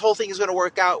confused how this whole thing is going to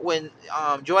work out when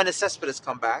Yoenis Cespedes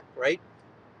come back, right?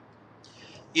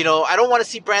 I don't want to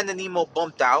see Brandon Nimmo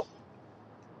bumped out.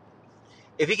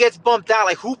 If he gets bumped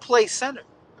out, who plays center?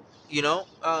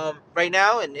 Right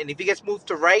now, and if he gets moved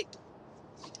to right,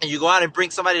 and you go out and bring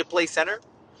somebody to play center,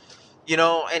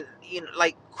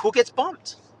 who gets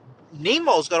bumped?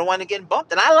 Nemo's gonna want to get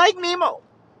bumped, and I like Nemo.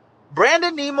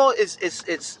 Brandon Nimmo is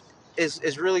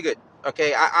really good.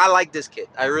 Okay, I like this kid,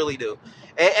 I really do,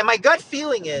 and my gut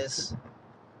feeling is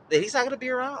that he's not gonna be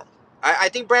around. I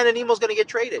think Brandon Nemo's going to get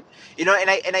traded. And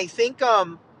I think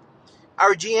our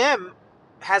GM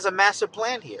has a master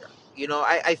plan here.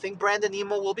 I think Brandon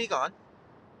Nemo will be gone.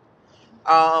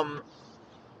 Um,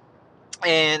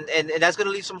 and that's going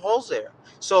to leave some holes there.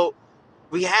 So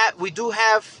we do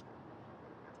have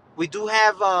we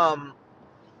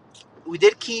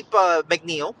did keep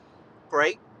McNeil,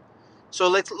 right? So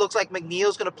looks like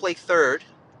McNeil's going to play third,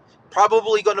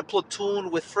 probably going to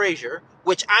platoon with Frazier,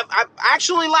 which I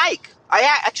actually like. I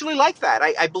actually like that.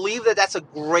 I believe that that's a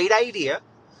great idea.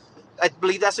 I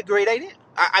believe that's a great idea.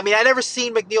 I mean, I never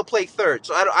seen McNeil play third,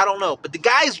 so I don't know. But the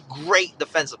guy's great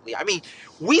defensively. I mean,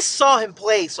 we saw him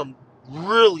play some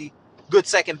really good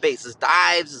second base. His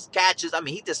dives, his catches. I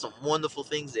mean, he did some wonderful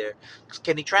things there.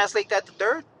 Can he translate that to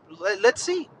third? Let's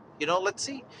see. Let's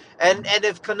see. And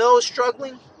if Cano is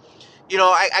struggling,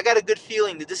 I got a good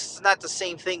feeling that this is not the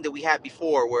same thing that we had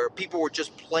before, where people were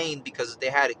just playing because they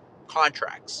had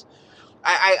contracts.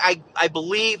 I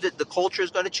believe that the culture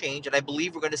is going to change, and I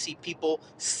believe we're going to see people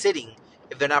sitting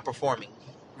if they're not performing,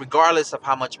 regardless of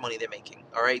how much money they're making.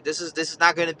 All right, this is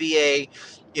not going to be a,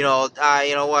 you know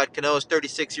what, Cano is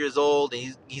 36 years old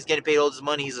and he's getting paid all this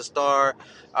money. He's a star.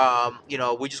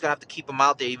 We're just gonna have to keep him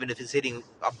out there, even if he's hitting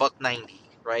a buck 90,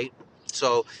 right?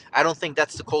 So I don't think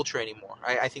that's the culture anymore.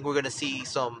 I think we're going to see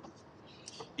some,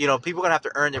 people are going to have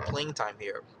to earn their playing time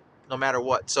here, no matter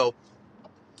what. So,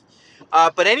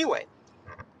 but anyway,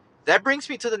 that brings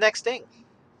me to the next thing.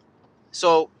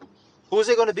 So, who is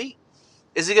it going to be?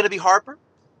 Is it going to be Harper?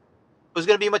 Who's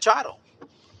going to be Machado?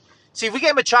 See, if we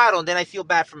get Machado, then I feel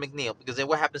bad for McNeil, because then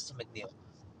what happens to McNeil?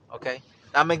 Okay,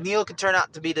 now McNeil could turn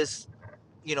out to be this,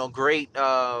 great,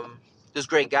 this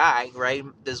great guy, right?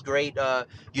 This great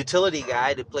utility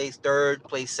guy that plays third,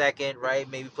 plays second, right?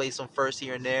 Maybe plays some first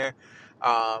here and there.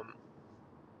 Um,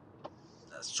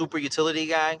 super utility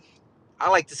guy. I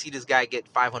like to see this guy get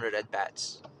 500 at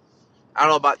bats. I don't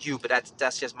know about you, but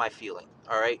that's just my feeling.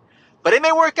 All right, but it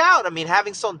may work out. I mean,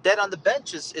 having some debt on the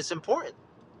bench is important.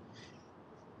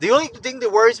 The only thing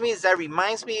that worries me is that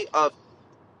reminds me of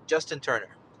Justin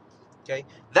Turner. Okay,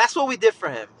 that's what we did for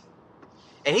him,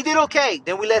 and he did okay.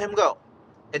 Then we let him go,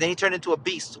 and then he turned into a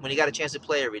beast when he got a chance to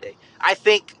play every day. I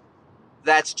think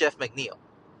that's Jeff McNeil.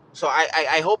 So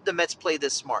I hope the Mets play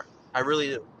this smart. I really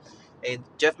do. And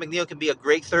Jeff McNeil can be a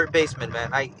great third baseman,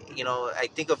 man. I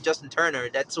think of Justin Turner.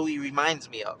 That's who he reminds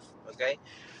me of. Okay,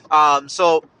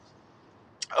 so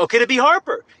could it be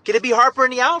Harper? Could it be Harper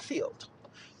in the outfield?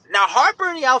 Now Harper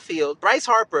in the outfield, Bryce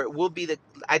Harper will be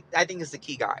I think is the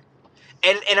key guy,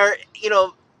 and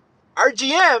our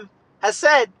GM has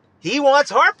said he wants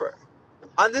Harper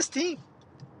on this team.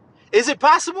 Is it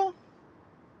possible?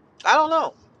 I don't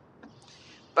know,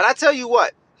 but I tell you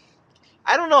what.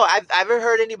 I don't know. I've ever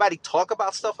heard anybody talk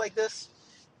about stuff like this,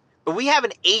 but we have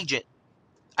an agent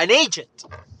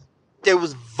that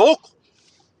was vocal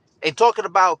in talking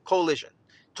about collision,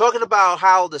 talking about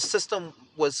how the system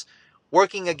was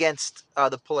working against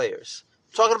the players,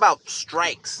 talking about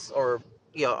strikes or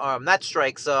not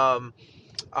strikes, like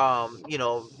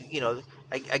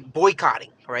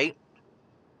boycotting, right?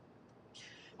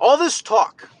 All this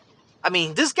talk. I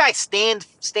mean, this guy stands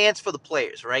for the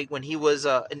players, right? When he was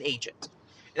an agent,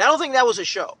 and I don't think that was a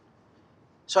show.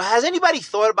 So has anybody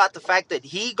thought about the fact that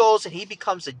he goes and he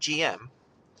becomes a GM?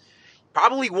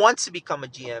 Probably wants to become a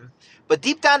GM, but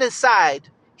deep down inside,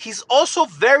 he's also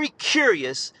very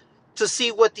curious to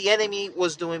see what the enemy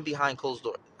was doing behind closed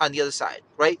doors on the other side,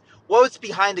 right? What's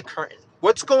behind the curtain?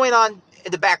 What's going on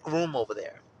in the back room over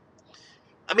there?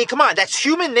 I mean, come on, that's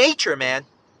human nature, man.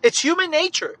 It's human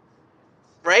nature,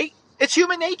 right? It's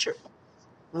human nature.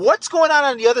 What's going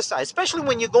on the other side, especially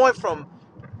when you're going from,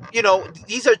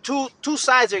 these are two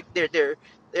sides. They're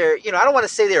I don't want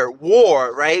to say they're at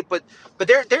war, right? But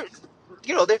they're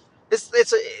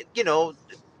it's a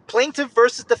plaintiff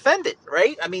versus defendant,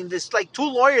 right? I mean, there's like two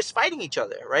lawyers fighting each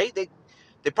other, right?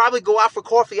 They probably go out for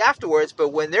coffee afterwards, but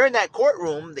when they're in that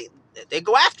courtroom, they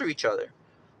go after each other.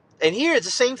 And here it's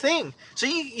the same thing. So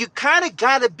you kind of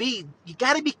gotta be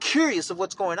curious of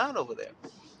what's going on over there.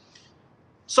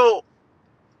 So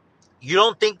you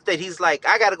don't think that he's like,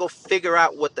 I got to go figure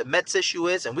out what the Mets issue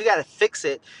is, and we got to fix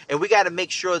it, and we got to make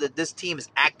sure that this team is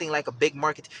acting like a big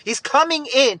market. He's coming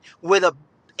in with a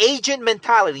agent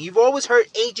mentality. You've always heard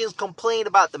agents complain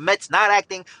about the Mets not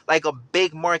acting like a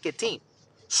big market team.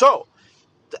 So,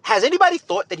 has anybody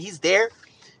thought that he's there,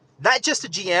 not just a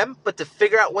GM, but to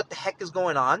figure out what the heck is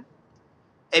going on?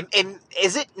 And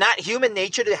is it not human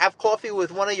nature to have coffee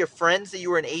with one of your friends that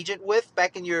you were an agent with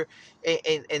back in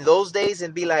those days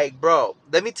and be like, bro,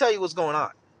 let me tell you what's going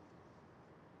on?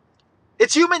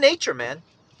 It's human nature, man.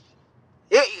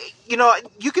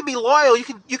 you can be loyal.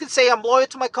 You can say I'm loyal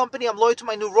to my company. I'm loyal to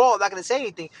my new role. I'm not going to say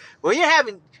anything. When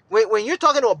you're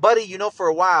talking to a buddy for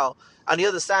a while on the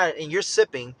other side and you're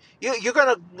sipping, you're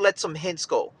going to let some hints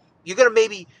go. You're going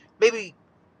to maybe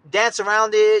dance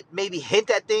around it, maybe hint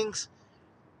at things,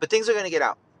 but things are going to get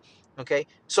out. Okay,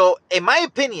 so in my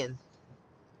opinion,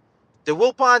 the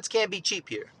Wilpons can't be cheap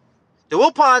here. The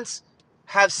Wilpons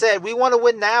have said we want to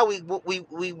win now.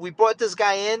 We brought this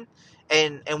guy in,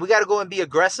 and we got to go and be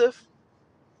aggressive.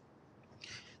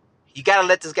 You got to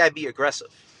let this guy be aggressive.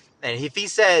 And if he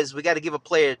says we got to give a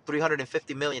player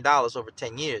 $350 million over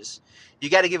 10 years, you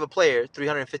got to give a player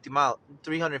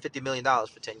 $350 million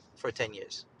for 10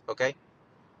 years. Okay?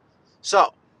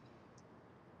 So,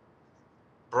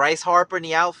 Bryce Harper in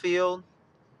the outfield.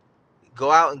 Go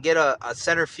out and get a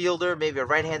center fielder, maybe a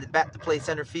right-handed bat to play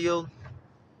center field.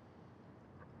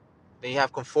 Then you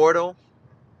have Conforto.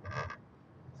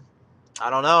 I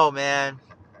don't know, man.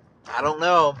 I don't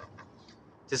know.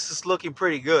 This is looking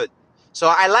pretty good. So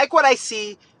I like what I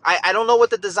see. I don't know what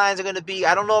the designs are going to be.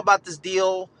 I don't know about this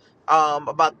deal,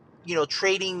 about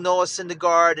trading Noah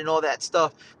Syndergaard and all that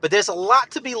stuff. But there's a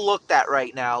lot to be looked at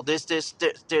right now. There's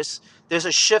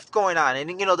a shift going on, and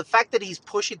the fact that he's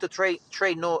pushing to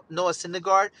trade Noah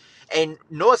Syndergaard, and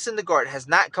Noah Syndergaard has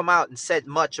not come out and said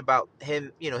much about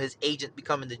him. His agent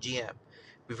becoming the GM.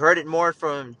 We've heard it more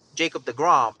from Jacob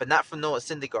deGrom, but not from Noah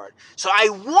Syndergaard. So I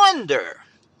wonder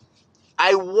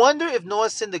if Noah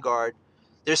Syndergaard,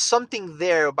 there's something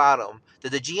there about him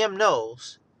that the GM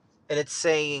knows, and it's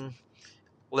saying,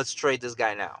 let's trade this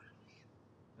guy now.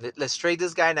 Let's trade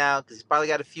this guy now because he's probably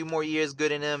got a few more years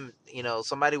good in him.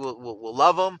 Somebody will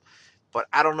love him, but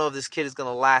I don't know if this kid is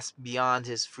going to last beyond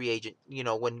his free agent,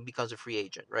 when he becomes a free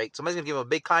agent, right? Somebody's going to give him a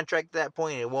big contract at that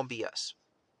point, and it won't be us.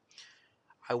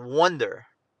 I wonder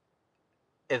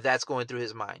if that's going through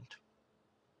his mind.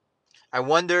 I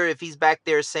wonder if he's back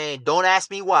there saying, don't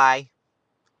ask me why,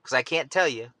 because I can't tell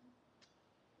you,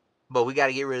 but we got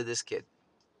to get rid of this kid.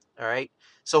 All right?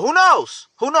 So who knows?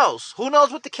 Who knows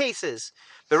what the case is?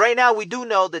 But right now we do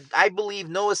know that I believe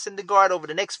Noah Syndergaard over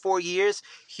the next 4 years,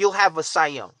 he'll have a Cy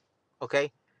Young.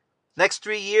 Okay? Next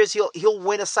 3 years, he'll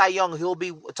win a Cy Young. He'll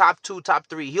be top 2, top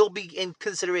 3. He'll be in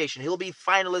consideration. He'll be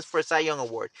finalist for a Cy Young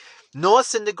award. Noah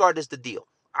Syndergaard is the deal.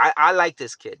 I like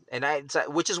this kid,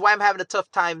 which is why I'm having a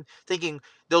tough time thinking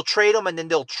they'll trade him and then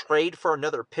they'll trade for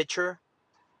another pitcher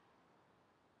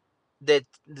that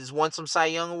has won some Cy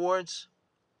Young awards.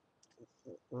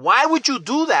 Why would you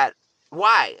do that?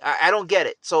 Why? I don't get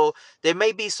it. So there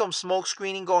may be some smoke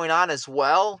screening going on as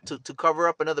well to cover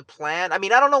up another plan. I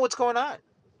mean, I don't know what's going on.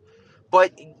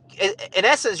 But in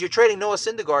essence, you're trading Noah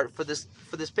Syndergaard for this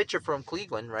pitcher from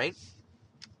Cleveland, right?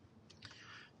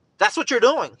 That's what you're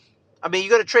doing. I mean,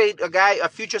 you're going to trade a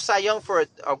future Cy Young for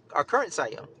a current Cy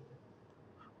Young.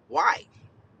 Why?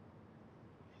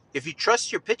 If you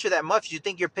trust your pitcher that much, you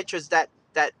think your pitcher's that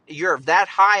you're that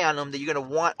high on him that you're going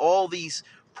to want all these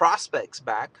prospects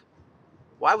back,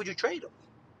 why would you trade them?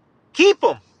 Keep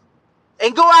them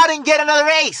and go out and get another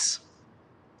ace.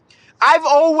 I've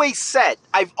always said,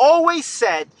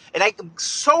 and I'm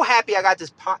so happy I got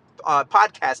this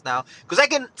podcast now because I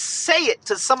can say it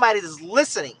to somebody that's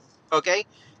listening, okay?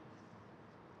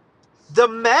 The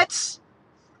Mets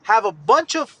have a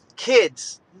bunch of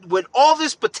kids with all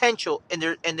this potential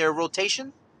in their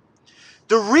rotation.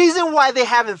 The reason why they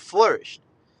haven't flourished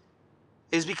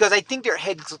is because I think their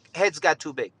heads got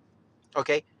too big,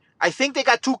 okay? I think they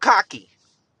got too cocky.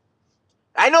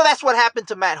 I know that's what happened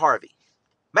to Matt Harvey.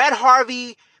 Matt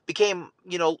Harvey became,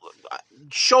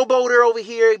 showboater over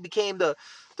here. He became the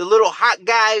little hot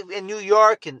guy in New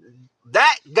York, and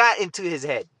that got into his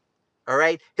head, all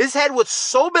right? His head was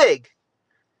so big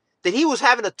that he was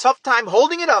having a tough time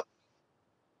holding it up,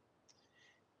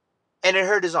 and it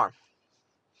hurt his arm,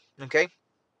 okay?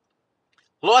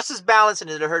 Lost his balance, and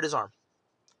it hurt his arm.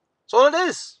 That's all it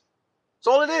is. That's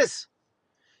all it is.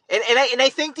 And I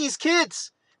think these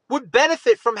kids would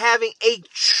benefit from having a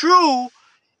true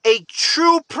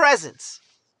presence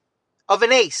of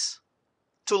an ace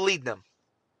to lead them.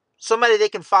 Somebody they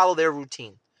can follow their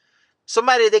routine.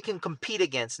 Somebody they can compete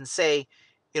against and say,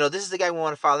 this is the guy we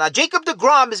want to follow. Now, Jacob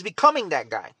deGrom is becoming that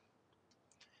guy.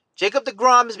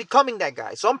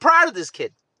 So I'm proud of this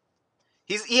kid.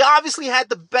 He obviously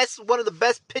had one of the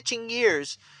best pitching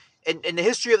years in the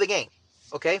history of the game.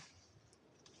 Okay?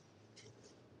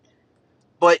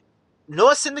 But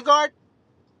Noah Syndergaard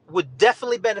would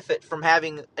definitely benefit from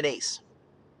having an ace.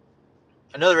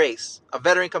 Another ace. A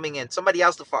veteran coming in. Somebody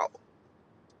else to follow.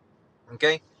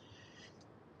 Okay?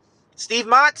 Steve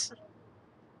Motz,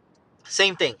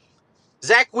 same thing.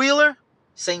 Zach Wheeler,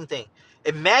 same thing.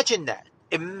 Imagine that.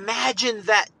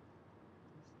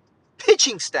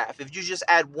 pitching staff if you just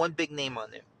add one big name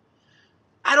on there.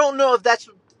 I don't know if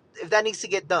that needs to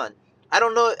get done. I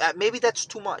don't know. Maybe that's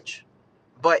too much.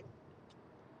 But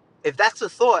if that's the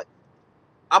thought,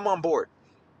 I'm on board.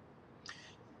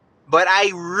 But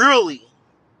I really,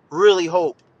 really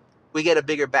hope we get a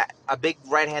bigger bat, a big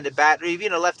right-handed bat, or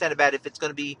even a left-handed bat if it's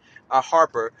going to be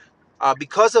Harper.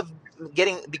 Because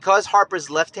Harper's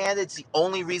left-handed, it's the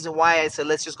only reason why I said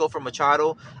let's just go for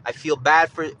Machado. I feel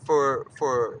bad for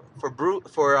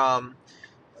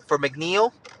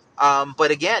McNeil,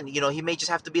 but again, he may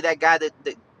just have to be that guy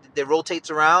that rotates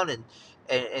around and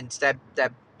that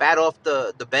bat off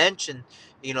the bench, and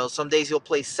some days he'll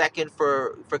play second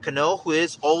for Cano, who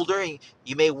is older, and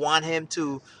you may want him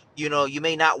to, you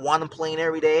may not want him playing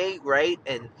every day, right?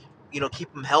 And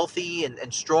keep him healthy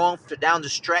and strong for down the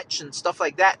stretch and stuff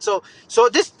like that. So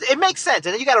it makes sense.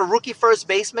 And then you got a rookie first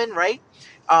baseman, right?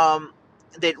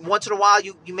 That once in a while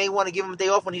you may want to give him a day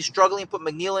off when he's struggling. Put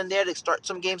McNeil in there to start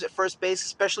some games at first base,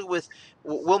 especially with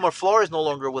Wilmer Flores no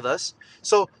longer with us.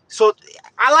 So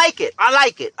I like it.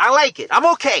 I'm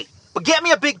okay. But get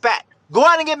me a big bat. Go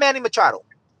out and get Manny Machado.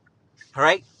 All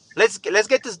right, let's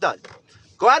get this done.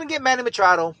 Go out and get Manny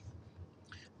Machado.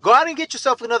 Go out and get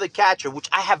yourself another catcher, which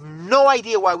I have no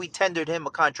idea why we tendered him a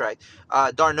contract,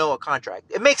 d'Arnaud a contract.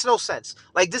 It makes no sense.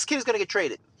 Like, this kid is going to get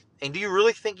traded. And do you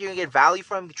really think you're going to get value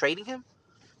from trading him?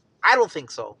 I don't think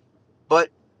so. But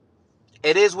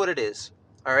it is what it is.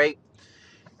 All right?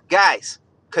 Guys,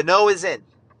 Cano is in.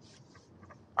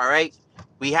 All right?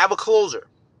 We have a closer.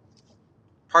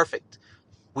 Perfect.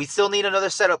 We still need another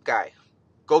setup guy.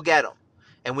 Go get him.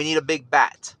 And we need a big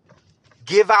bat.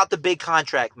 Give out the big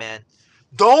contract, man.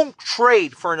 Don't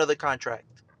trade for another contract.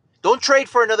 Don't trade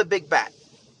for another big bat.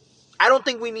 I don't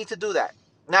think we need to do that.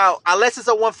 Now, unless it's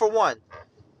a 1-for-1.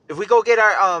 If we go get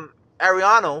our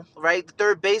Ariano, right, the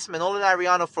third baseman, Nolan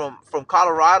Ariano from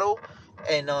Colorado,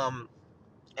 and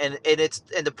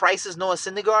the price is Noah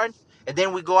Syndergaard, and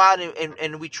then we go out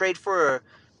and we trade for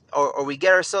or we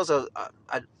get ourselves a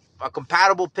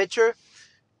compatible pitcher,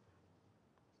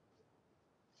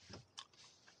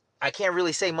 I can't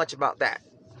really say much about that.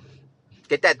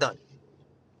 Get that done.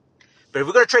 But if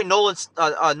we're going to trade Noah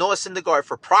Syndergaard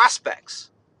for prospects,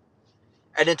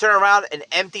 and then turn around and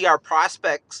empty our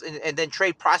prospects and then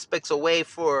trade prospects away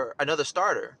for another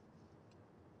starter,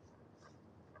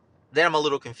 then I'm a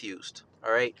little confused.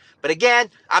 All right. But again,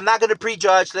 I'm not going to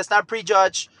prejudge. Let's not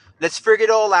prejudge. Let's figure it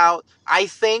all out. I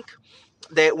think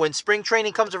that when spring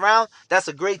training comes around, that's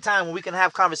a great time when we can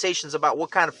have conversations about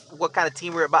what kind of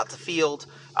team we're about to field.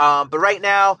 But right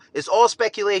now, it's all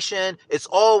speculation. It's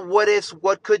all what ifs,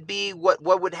 what could be,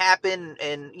 what would happen,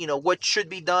 and what should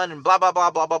be done, and blah blah blah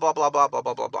blah blah blah blah blah blah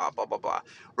blah blah blah blah blah blah.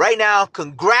 Right now,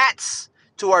 congrats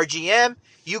to our GM.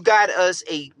 You got us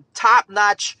a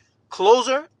top-notch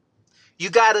closer.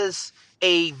 You got us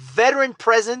a veteran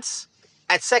presence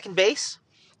at second base.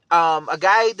 A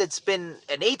guy that's been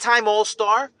an 8-time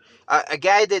All-Star, a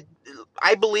guy that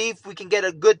I believe we can get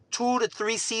a good 2 to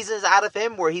 3 seasons out of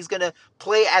him where he's going to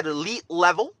play at elite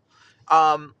level.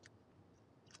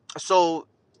 So,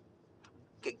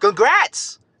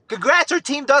 congrats. Congrats, our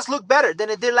team does look better than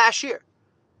it did last year.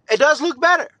 It does look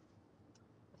better.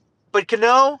 But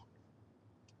Cano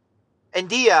and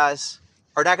Diaz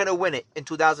are not going to win it in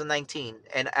 2019.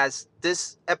 And as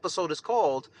this episode is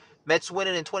called, Mets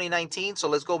winning in 2019, so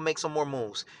let's go make some more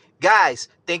moves. Guys,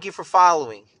 thank you for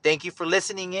following. Thank you for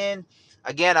listening in.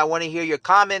 Again, I want to hear your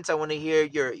comments. I want to hear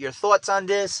your thoughts on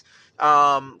this.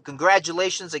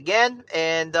 Congratulations again.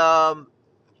 And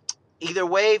either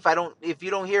way, if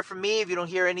you don't hear from me, if you don't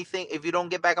hear anything, if you don't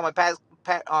get back on my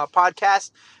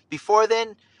podcast before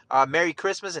then, Merry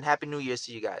Christmas and Happy New Year's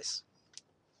to you guys.